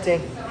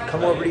commenting.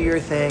 Come over to your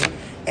thing,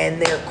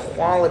 and they're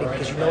quality,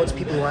 because you know it's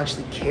people who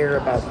actually care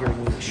about your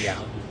niche. Yeah.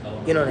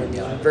 You know what I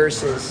mean?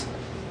 Versus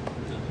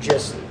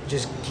just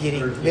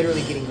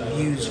literally getting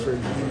views for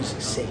views'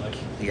 sake.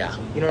 Yeah.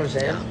 You know what I'm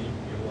saying?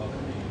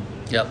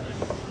 Yep.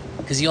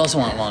 Because you also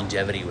want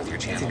longevity with your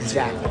channel.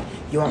 Exactly.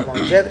 You want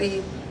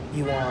longevity.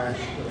 You want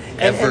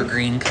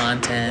Evergreen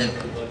content.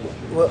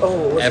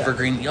 What's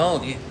Evergreen. that?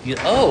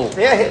 Oh.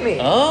 Yeah, hit me.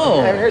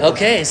 I haven't heard Oh.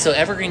 Okay. So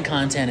evergreen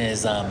content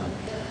is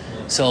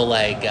so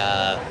like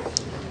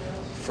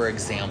for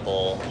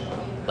example,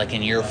 like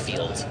in your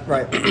field.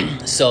 Right.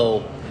 So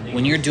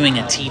when you're doing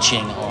a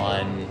teaching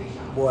on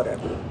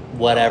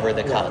whatever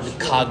the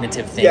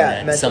cognitive thing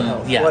that mental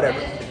health, whatever.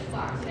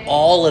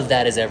 All of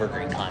that is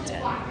evergreen content.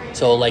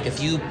 So like if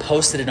you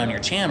posted it on your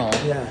channel,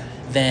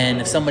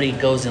 then if somebody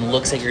goes and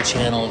looks at your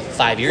channel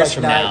 5 years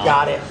from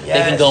now, they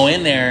can go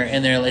in there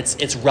and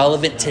it's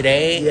relevant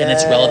today and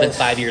it's relevant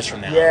 5 years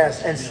from now.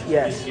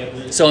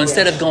 Yes. So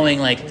instead of going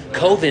like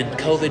COVID,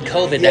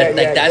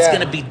 that's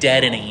gonna be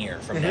dead in a year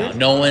from now.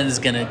 No one's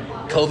gonna.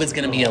 COVID's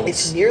gonna be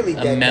it's nearly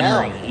a dead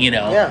memory, now. you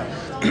know.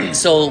 Yeah.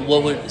 So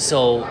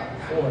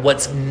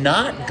what's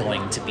not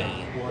going to be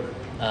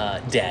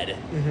dead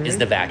is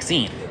the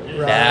vaccine.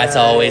 Right. That's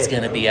always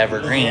going to be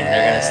evergreen. Yes.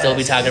 They're going to still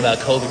be talking about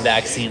COVID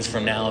vaccines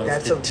from now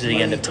to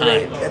the end of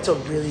time. That's a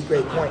really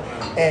great point.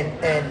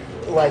 And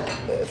like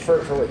for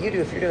what you do,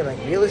 if you're doing like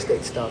real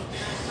estate stuff,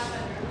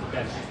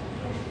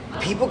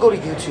 people go to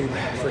YouTube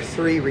for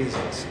 3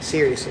 reasons.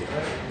 Seriously,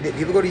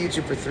 people go to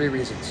YouTube for 3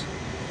 reasons.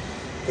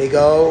 They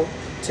go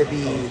to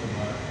be,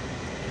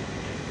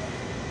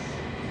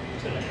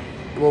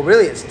 well,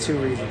 really it's 2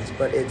 reasons,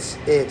 but it's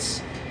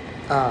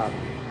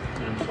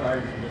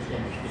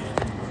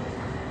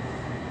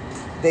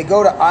they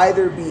go to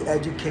either be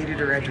educated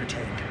or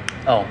entertained.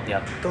 Oh,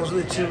 yeah. Those are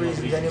the 2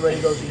 reasons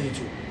anybody goes to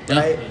YouTube,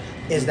 right?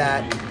 Is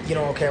that,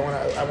 okay,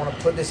 I want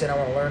to put this in, I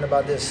want to learn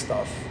about this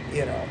stuff,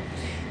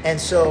 And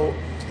so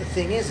the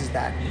thing is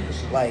that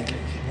like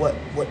what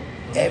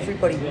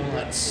everybody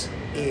wants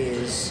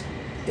is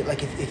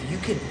like if you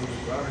can,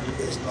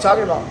 it's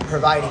talking about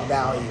providing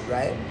value,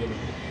 right?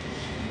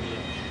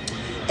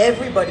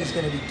 Everybody's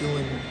going to be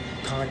doing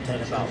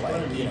content about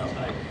like,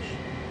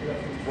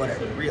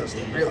 whatever, real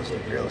estate,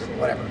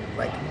 whatever,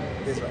 like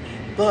this one.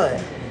 But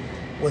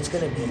what's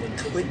going to be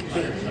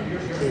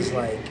clickbait is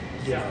like,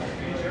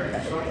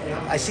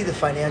 I see the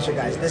financial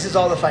guys. This is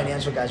all the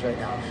financial guys right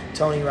now.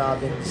 Tony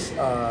Robbins,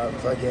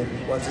 fucking,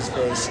 what's his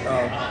face,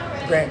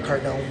 Grant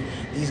Cardone,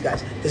 these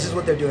guys. This is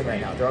what they're doing right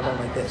now. They're all going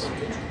like this.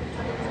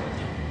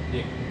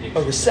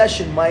 A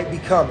recession might be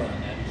coming.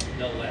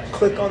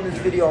 Click on this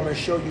video. I'm going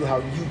to show you how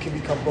you can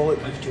become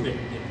bulletproof to it.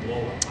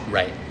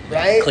 Right?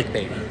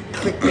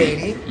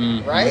 Clickbaity,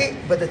 mm-hmm. Right?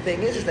 But the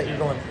thing is that you're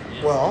going,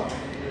 well,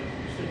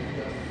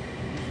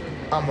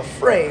 I'm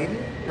afraid,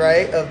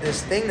 right, of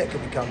this thing that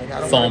could be coming. I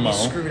don't want to be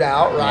screwed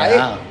out, right?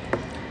 Yeah.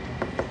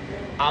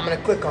 I'm going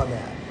to click on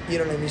that. You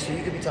know what I mean? So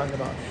you could be talking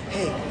about,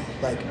 hey,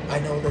 like, I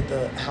know that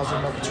the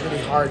housing market's really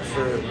hard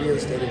for real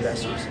estate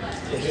investors,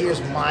 but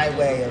here's my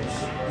way of,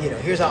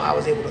 here's how I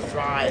was able to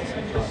thrive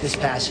this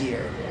past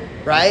year,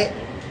 right?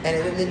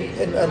 And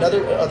then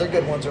other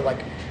good ones are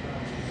like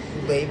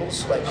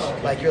labels,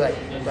 like you're like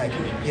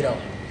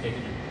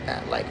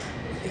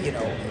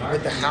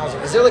with the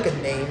housing. Is there like a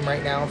name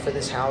right now for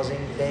this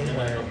housing thing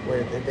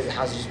where the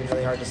house has just been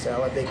really hard to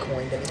sell? Have they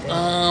coined anything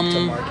to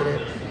market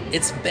it?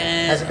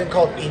 Has it been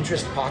called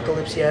interest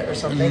apocalypse yet or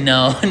something?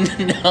 No.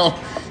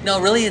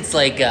 Really, it's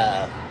like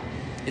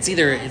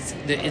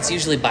it's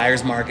usually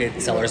buyer's market,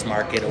 seller's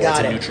market, or it's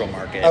a neutral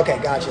market. Okay,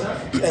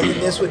 gotcha. And then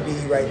this would be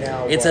right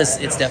now. It's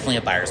definitely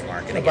a buyer's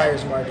market. A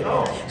buyer's market.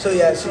 So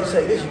yeah, so you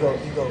say this, you go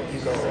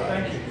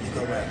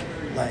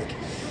like.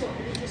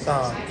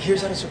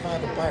 Here's how to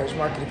survive a buyer's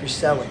market if you're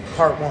selling,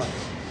 part 1,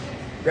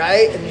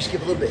 right? And you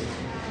skip a little bit,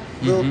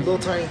 little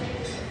tiny,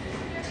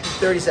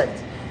 30 seconds,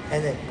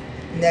 and then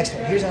next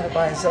one. Here's how to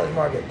buy and sell a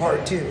market,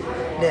 part 2.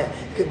 Now,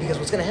 because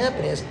what's going to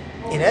happen is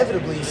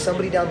inevitably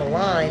somebody down the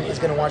line is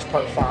going to watch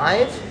part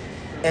 5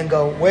 and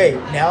go, wait,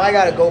 now I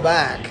got to go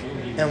back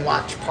and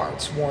watch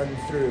parts 1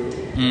 through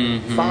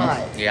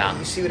 5. Yeah,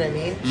 you see what I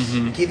mean?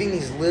 Mm-hmm. Giving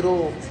these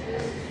little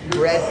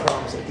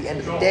breadcrumbs at the end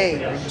of the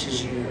day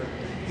reaches you.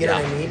 You know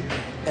what I mean?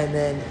 And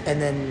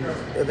then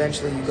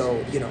eventually you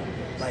go,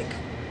 like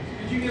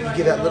you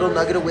give that little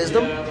nugget of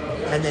wisdom,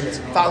 and then it's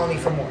follow me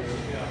for more,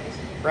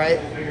 right?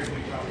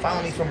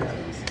 Follow me for more.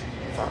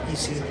 You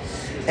see,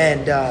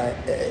 and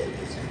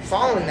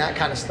following that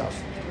kind of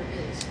stuff,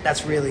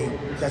 that's really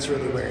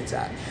where it's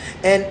at.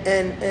 And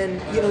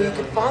you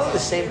can follow the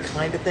same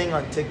kind of thing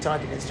on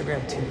TikTok and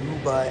Instagram too,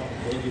 but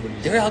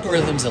their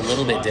algorithm's a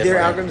little bit different.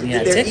 Their algorithms,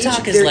 yeah,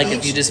 TikTok is like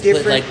if you just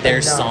put like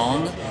their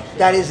song.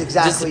 That is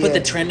exactly just put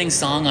the trending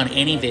song on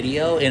any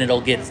video and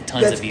it'll get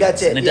tons of views.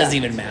 That's it. And it doesn't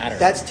even matter.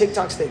 That's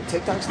TikTok's thing.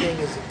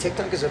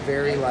 TikTok is a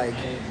very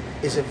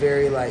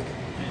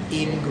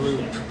in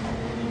group.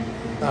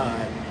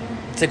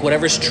 It's like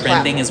whatever's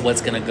trending is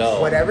what's gonna go.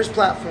 Whatever's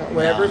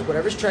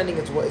trending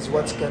is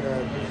what's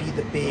gonna be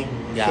the big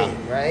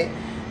thing, right?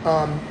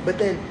 But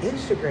then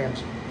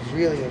Instagram's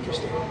really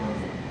interesting.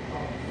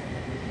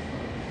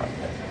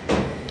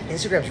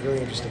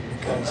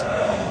 Because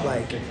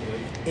like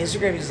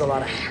Instagram uses a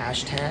lot of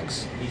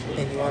hashtags,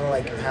 and you want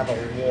to have a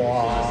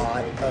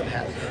lot of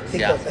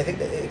hashtags. I think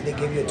that they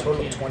give you a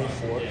total of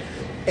 24,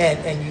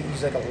 and you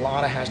use a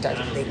lot of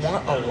hashtags. They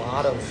want a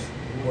lot of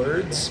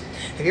words.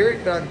 Have you ever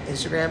been on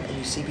Instagram and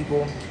you see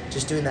people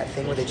just doing that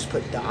thing where they just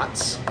put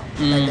dots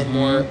and then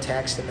more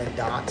text and then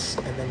dots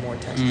and then more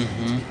text?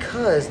 It's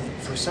because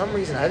for some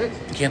reason you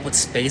can't put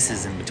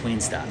spaces in between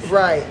stuff.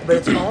 Right, but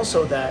it's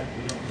also that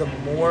the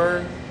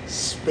more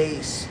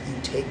space you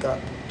take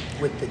up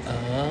with the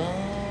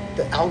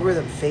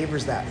algorithm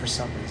favors that for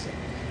some reason.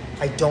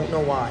 I don't know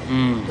why,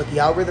 but the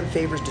algorithm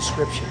favors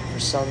description for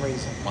some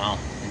reason. Wow,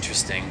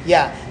 interesting.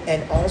 Yeah,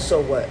 and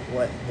also what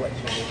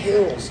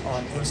kills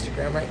on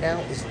Instagram right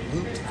now is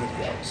looped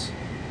videos.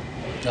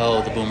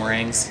 Oh, the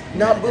boomerangs?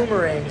 Not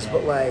boomerangs,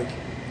 but like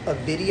a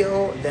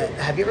video that.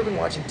 Have you ever been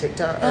watching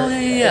TikTok? Oh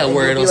yeah,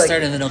 where it'll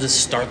start and then it'll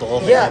just start the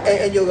whole thing. Yeah,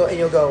 and you'll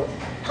go.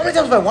 How many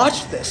times have I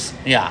watched this?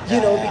 Yeah.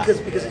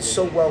 Because it's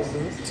so well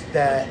looped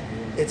that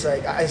it's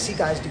like I see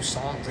guys do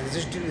songs and they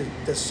just do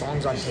the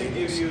songs on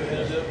tables,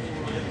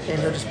 and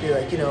they'll just be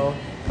like,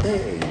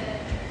 hey,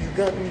 you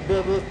got me,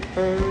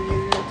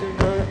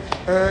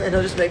 and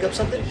he'll just make up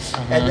something,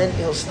 and then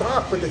he'll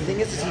stop. But the thing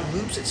is he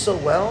loops it so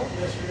well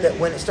that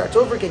when it starts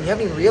over again, you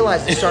haven't even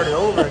realized it started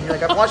over, and you're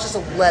like, I've watched this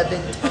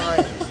 11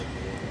 times.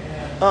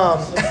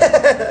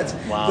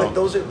 Wow. But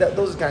those are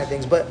the kind of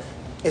things. But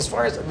as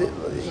far as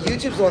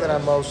YouTube's the one that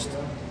I'm most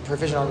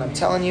proficient on, I'm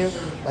telling you,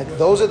 like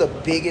those are the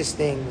biggest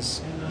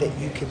things that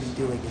you can be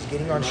doing, is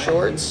getting on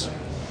shorts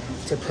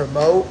to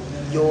promote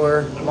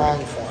your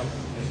long form,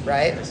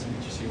 right?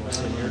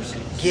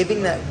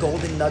 Giving that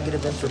golden nugget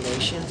of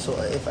information. So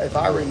if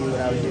I were you, what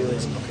I would do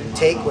is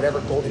take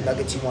whatever golden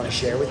nuggets you want to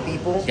share with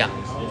people. Yeah.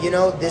 You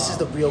know, this is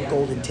the real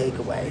golden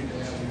takeaway.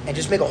 And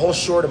just make a whole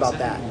short about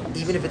that,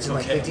 even if it's in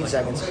like 15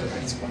 seconds.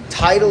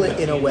 Title it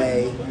in a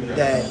way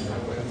that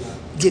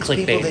gets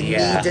people to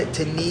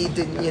need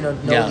to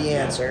know the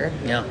answer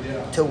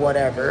to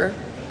whatever.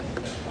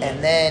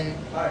 And then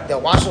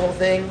they'll watch the whole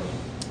thing.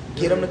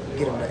 Get them to,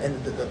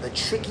 and the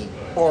tricky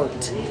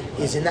art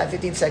is in that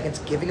 15 seconds,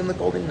 giving them the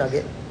golden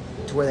nugget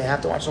to where they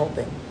have to watch the whole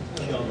thing.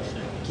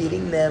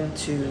 Getting them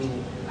to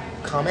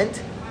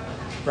comment,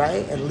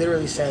 right? And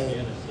literally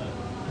saying,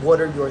 what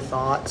are your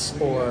thoughts?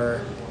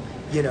 Or,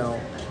 you know,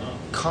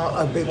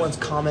 a big one's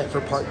comment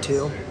for part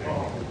 2.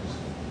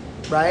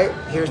 Right?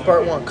 Here's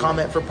part 1,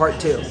 comment for part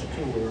 2.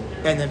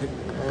 And then,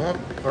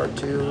 part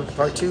 2,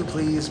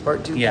 please,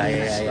 part 2,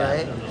 please,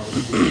 right?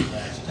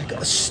 Like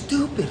a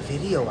stupid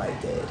video I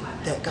did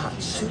that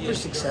got super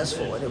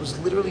successful, and it was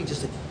literally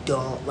just a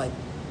dumb,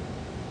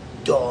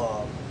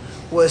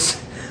 was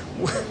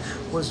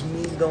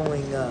me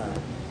going,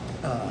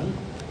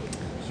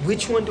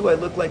 which one do I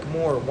look like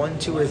more, 1,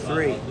 2, or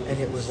 3? And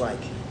it was like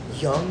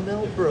young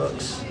Mel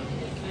Brooks,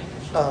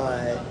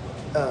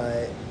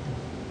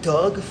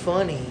 Doug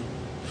Funny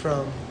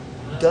from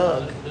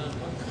Doug,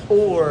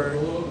 or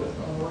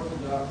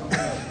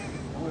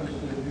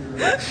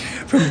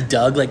from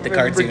Doug, like the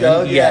cartoon.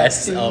 Doug,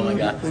 yes. Yeah. Oh my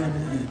god.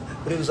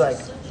 But it was like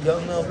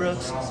young Mel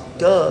Brooks,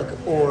 Doug,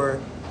 or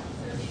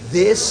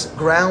this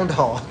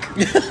groundhog.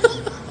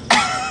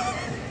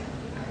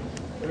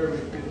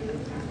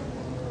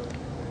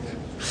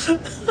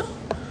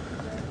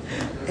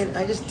 And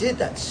I just did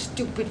that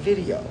stupid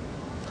video.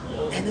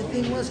 And the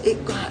thing was,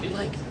 it got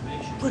like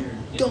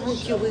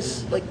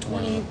ridiculous, like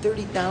 20,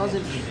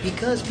 30,000,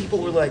 because people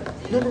were like,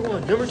 number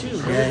 1, number 2,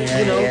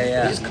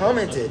 they just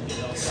commented.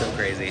 So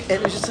crazy. And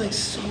it was just like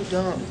so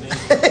dumb.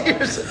 It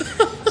was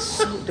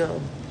so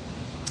dumb.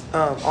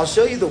 I'll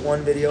show you the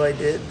one video I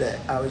did that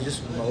I was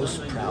just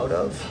most proud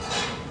of,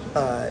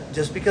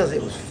 just because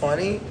it was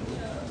funny.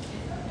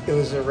 It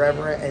was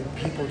irreverent, and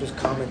people just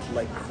commented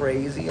like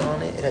crazy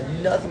on it. It had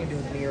nothing to do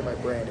with me or my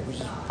brand. It was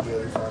just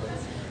really funny.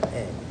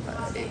 And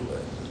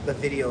the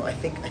video, I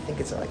think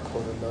it's at like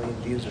 250,000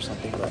 views or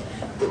something, but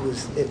it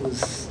was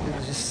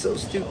just so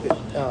stupid.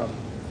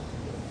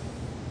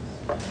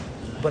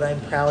 But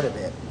I'm proud of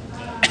it.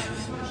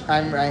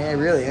 I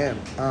really am.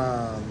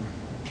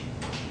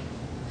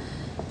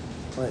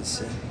 Let's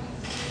see.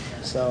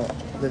 So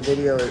this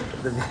video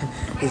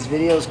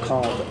is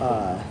called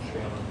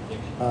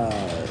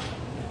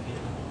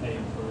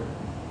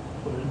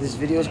this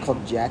video is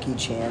called Jackie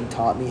Chan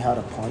Taught Me How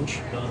to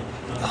Punch.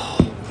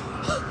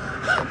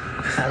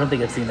 I don't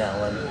think I've seen that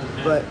one.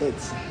 But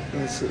it's Give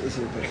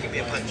me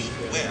a punch.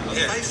 Where?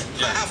 Here.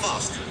 How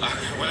fast?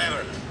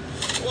 Whatever.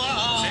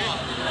 Wow.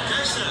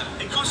 Jason,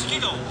 in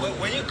Costco,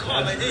 when you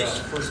call like this,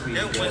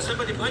 then when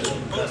somebody punches,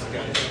 boom.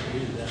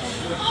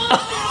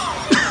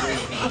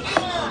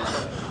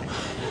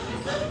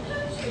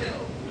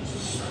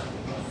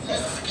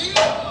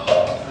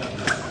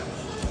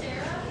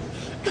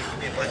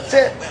 That's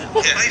it.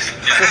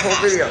 That's the whole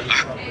video.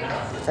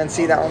 And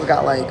see, that one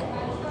got like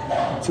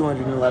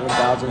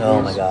 211,000 views.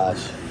 Oh my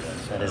gosh.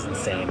 That is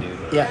insane,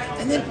 dude. Yeah.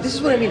 And then this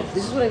is what I mean.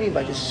 This is what I mean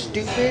by just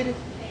stupid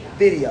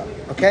video.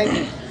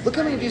 Okay? Look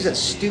how many views that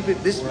stupid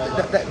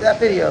that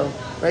video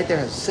right there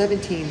has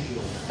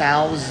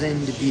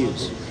 17,000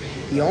 views.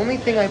 The only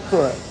thing I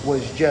put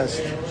was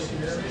just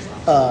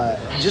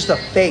a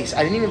face.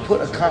 I didn't even put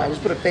a I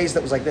just put a face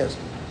that was like this.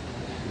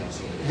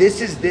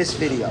 This is this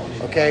video.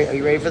 Okay? Are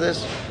you ready for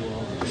this?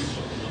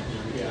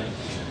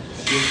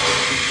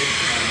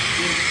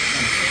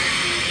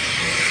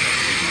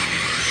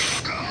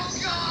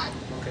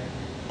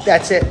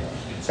 That's it.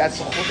 That's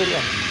the whole video.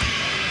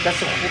 That's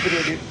the whole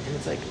video, dude. And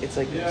it's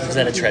like. Was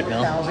that a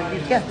treadmill?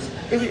 Yeah.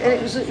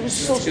 It was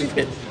so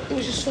stupid. It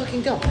was just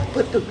fucking dumb.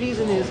 But the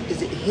reason is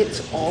it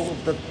hits all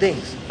of the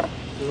things.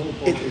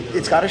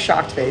 It's got a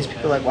shocked face.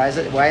 People are like, why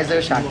is there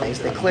a shocked face?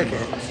 They click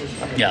it.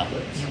 Yeah.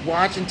 You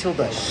watch until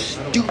the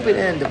stupid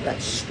end of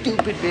that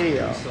stupid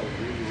video.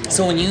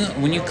 So when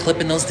you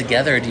clipping those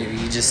together, do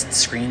you just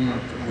screen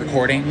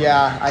recording?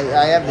 Yeah,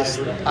 I have this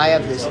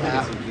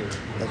app.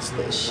 That's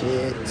the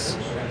shit.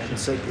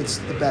 It's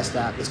the best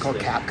app. It's called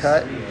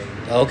CapCut.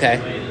 Okay.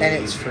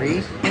 And it's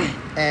free.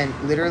 And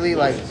literally,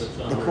 like,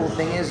 the cool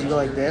thing is you go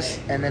like this,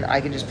 and then I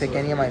can just pick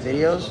any of my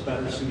videos,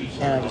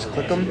 and I just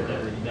click them,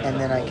 and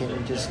then I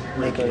can just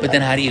make a... But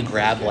then how do you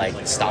grab,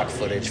 like, stock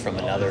footage from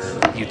another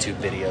YouTube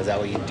video? Is that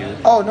what you do?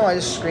 Oh, no, I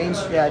just screen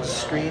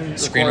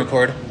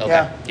record.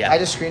 Okay. Yeah. I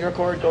just screen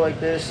record, go like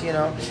this, you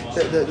know.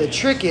 The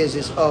trick is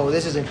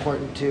this is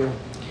important too,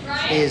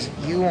 is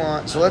you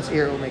want... So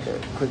we'll make a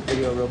quick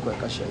video real quick.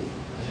 I'll show you.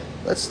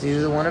 Let's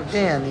do the one of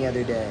Dan the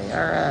other day. All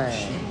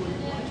right.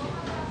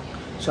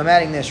 So I'm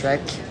adding this,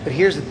 right? But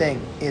here's the thing,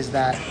 is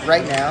that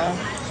right now,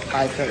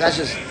 that's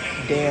just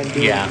Dan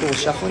doing cool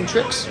shuffling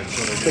tricks.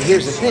 But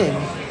here's the thing,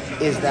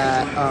 is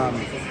that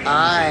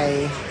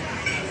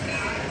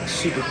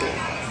super cool.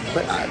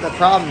 But the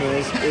problem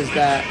is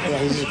that,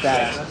 he's just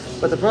badass.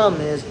 But the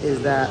problem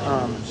is that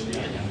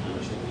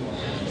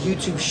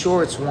YouTube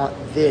Shorts want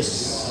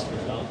this.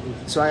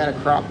 So I gotta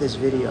crop this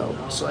video.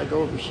 So I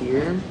go over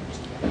here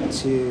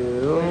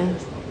to...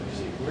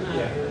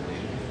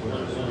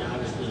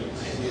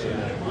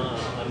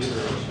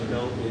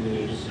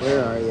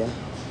 Where are you?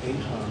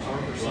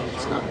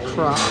 It's not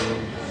crop.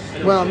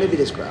 Well, maybe it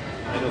is crop.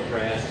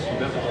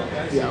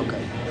 Yeah,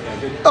 okay.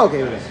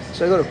 Okay.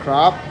 So I go to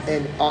crop,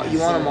 and you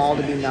want them all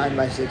to be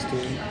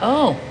 9:16.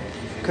 Oh.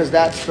 Because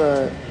that's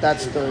the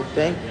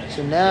thing.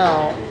 So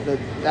now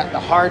the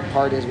hard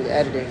part is with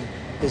editing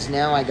is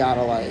now I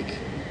gotta like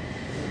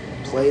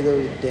play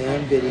the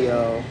damn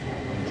video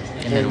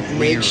and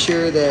make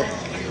sure that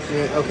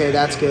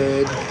that's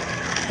good.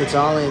 It's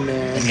all in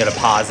there. And you gotta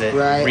pause it,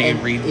 right?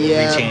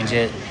 Rechange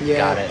it. Yeah,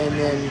 got it. And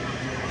then,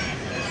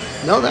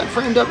 that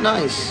framed up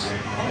nice.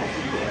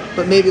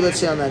 But maybe let's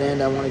say on that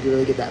end I wanted to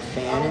really get that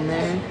fan in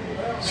there.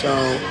 So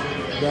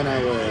then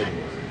I would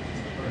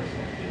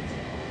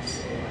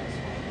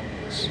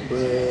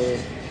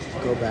split,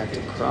 go back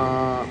to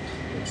crop.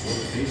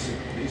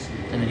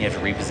 And then you have to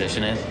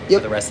reposition it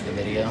for the rest of the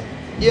video.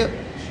 Yep.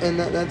 And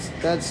that's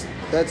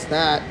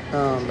that.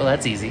 Well,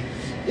 that's easy.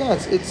 Yeah,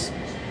 it's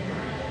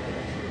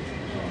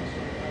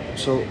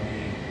so,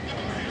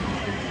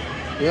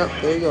 yep,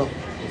 there you go.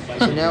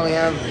 So now we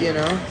have,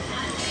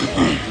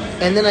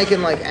 and then I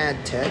can like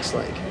add text,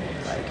 like,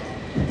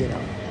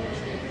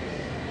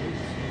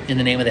 And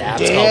the name of the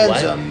app's Dan's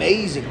called what?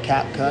 Amazing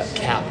CapCut.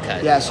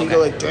 CapCut. Yeah, so you go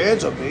like,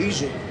 Dan's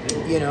amazing,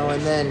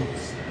 and then,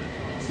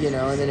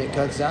 and then it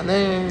cuts down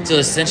there. So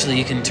essentially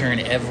you can turn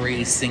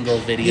every single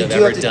video I've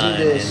ever done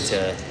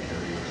into...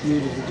 You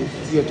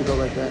have to go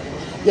like that.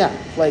 Yeah,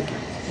 like,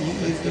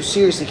 you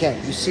seriously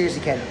can. You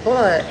seriously can.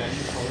 But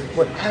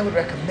what I would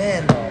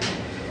recommend, though,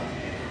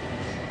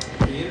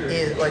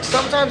 is like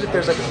sometimes if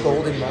there's like a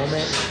golden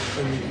moment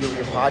in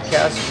your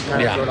podcast, you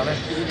kind of throw it on there.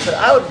 But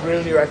I would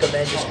really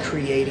recommend just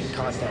creating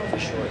content for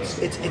shorts.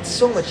 It's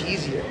so much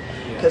easier.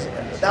 Because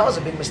that was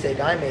a big mistake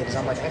I made, is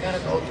I'm like, I gotta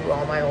go through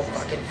all my old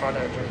fucking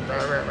footage, and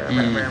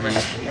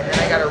then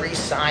I gotta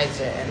resize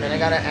it, and then I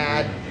gotta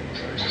add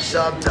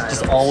subtitles.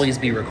 Just always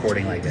be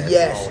recording like this.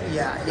 Yes,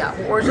 yeah.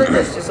 Or it's like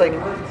this, just like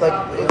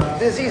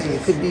this easy.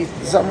 It could be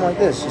something like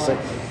this, just like,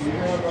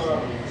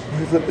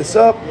 you flip this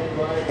up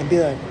and be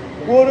like,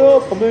 what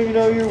up? I'm hanging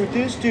out here with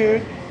this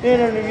dude, and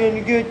I'm having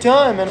a good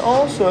time, and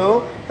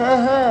also,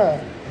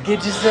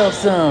 get yourself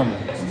some.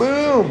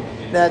 Boom.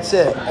 That's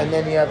it. And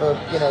then you have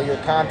your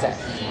content.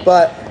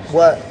 But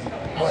what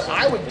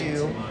I would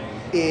do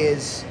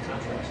is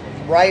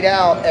write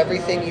out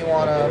everything you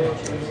want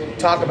to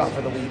talk about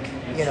for the week.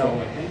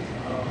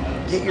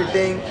 Get your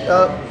thing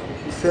up,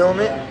 film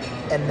it,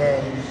 and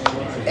then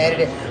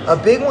edit it. A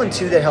big one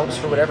too that helps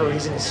for whatever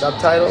reason is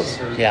subtitles.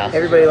 Yeah.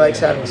 Everybody likes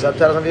having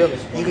subtitles on video.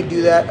 You could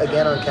do that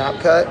again on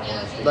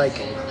CapCut. Like,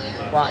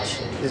 watch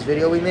this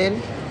video we made.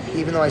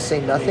 Even though I say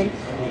nothing,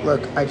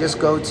 look, I just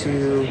go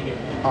to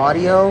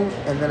audio,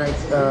 and then I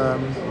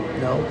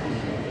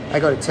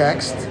go to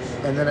text,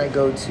 and then I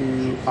go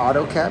to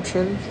auto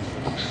caption,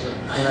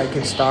 and I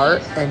can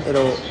start, and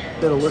it'll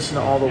listen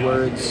to all the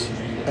words,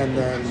 and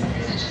then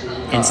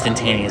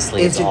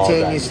instantaneously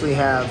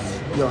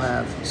you'll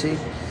have see,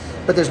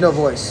 but there's no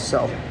voice,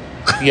 so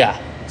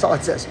that's all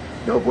it says.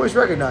 No voice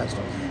recognized.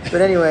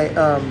 But anyway,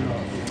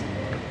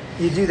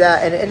 you do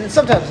that, and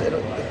sometimes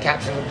the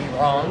caption would be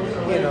wrong,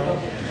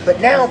 But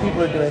now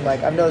people are doing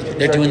I've noticed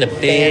they're doing the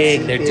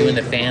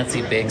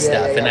fancy big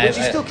stuff, and which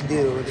you still can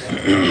do.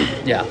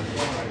 Yeah,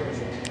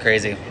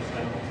 crazy.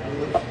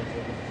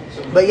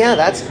 But yeah,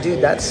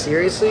 that's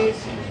seriously.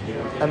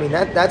 I mean,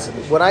 that's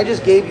what I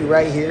just gave you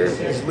right here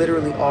is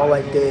literally all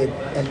I did,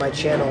 and my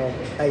channel.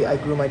 I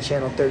grew my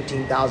channel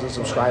 13,000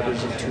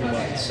 subscribers in 2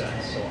 months.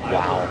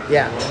 Wow.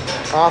 Yeah,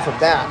 off of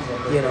that,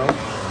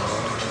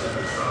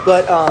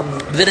 But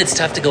then it's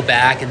tough to go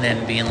back and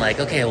then being like,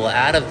 okay, well,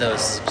 out of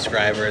those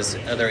subscribers,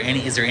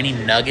 is there any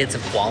nuggets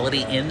of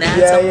quality in that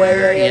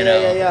somewhere?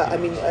 Yeah. I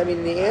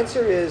mean, the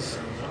answer is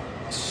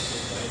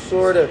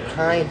sort of,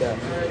 kind of.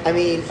 I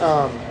mean,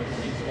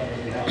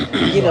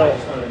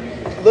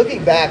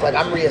 looking back, like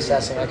I'm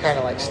reassessing. I kind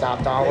of like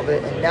stopped all of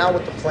it, and now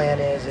what the plan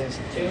is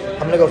I'm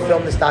gonna go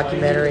film this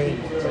documentary.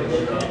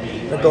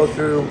 I'm gonna go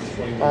through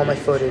all my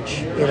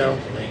footage, you know,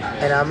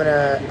 and I'm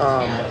gonna,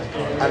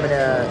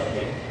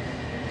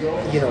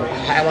 you know,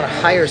 I want to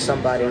hire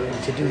somebody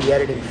to do the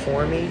editing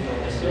for me,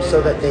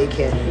 so that they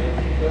can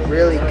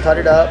really cut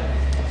it up,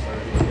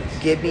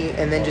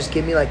 and then just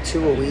give me like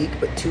 2 a week,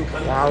 but 2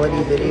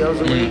 quality videos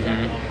a week.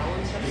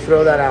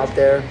 Throw that out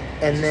there.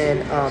 And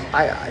then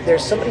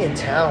there's somebody in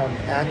town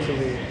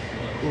actually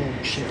who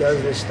she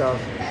does this stuff,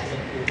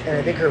 and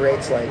I think her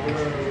rate's like,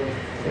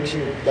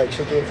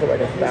 she'll do it for like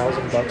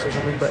 $1,000 or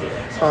something. But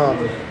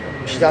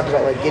she talks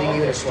about like getting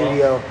you in a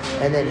studio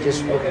and then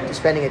just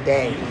spending a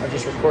day of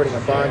just recording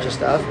a bunch of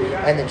stuff,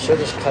 and then she'll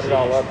just cut it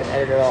all up and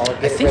edit it all.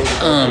 I think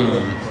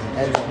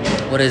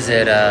what is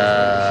it?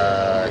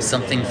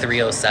 Something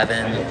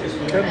 307.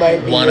 It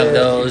might be one of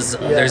those.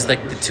 Yeah. There's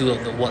like the 2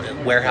 of the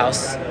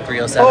Warehouse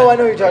 307. Oh, I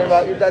know what you're talking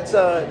about.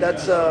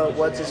 That's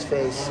what's his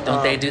face.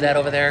 Don't they do that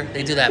over there?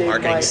 They do that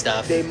marketing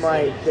stuff. They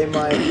might.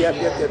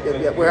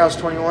 Yep. Warehouse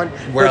 21.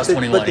 Warehouse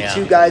 21. But the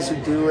 2 guys who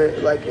do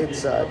it, like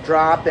it's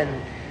Drop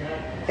and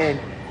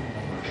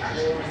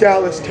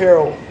Dallas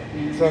Terrell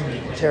from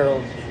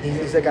Terrell.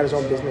 He's got his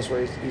own business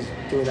where he's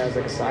doing that as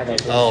like a side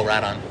hustle. Oh,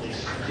 right on.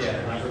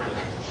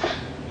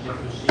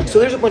 So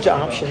there's a bunch of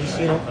options,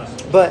 you know,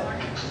 but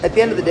at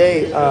the end of the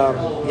day,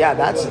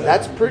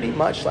 that's pretty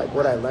much like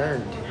what I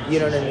learned, you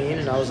know what I mean?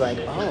 And I was like,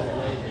 oh,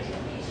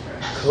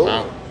 cool,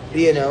 wow.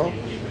 You know,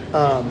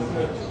 I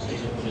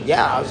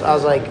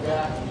was like,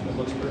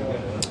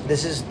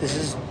 this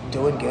is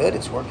doing good.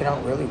 It's working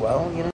out really well, you know.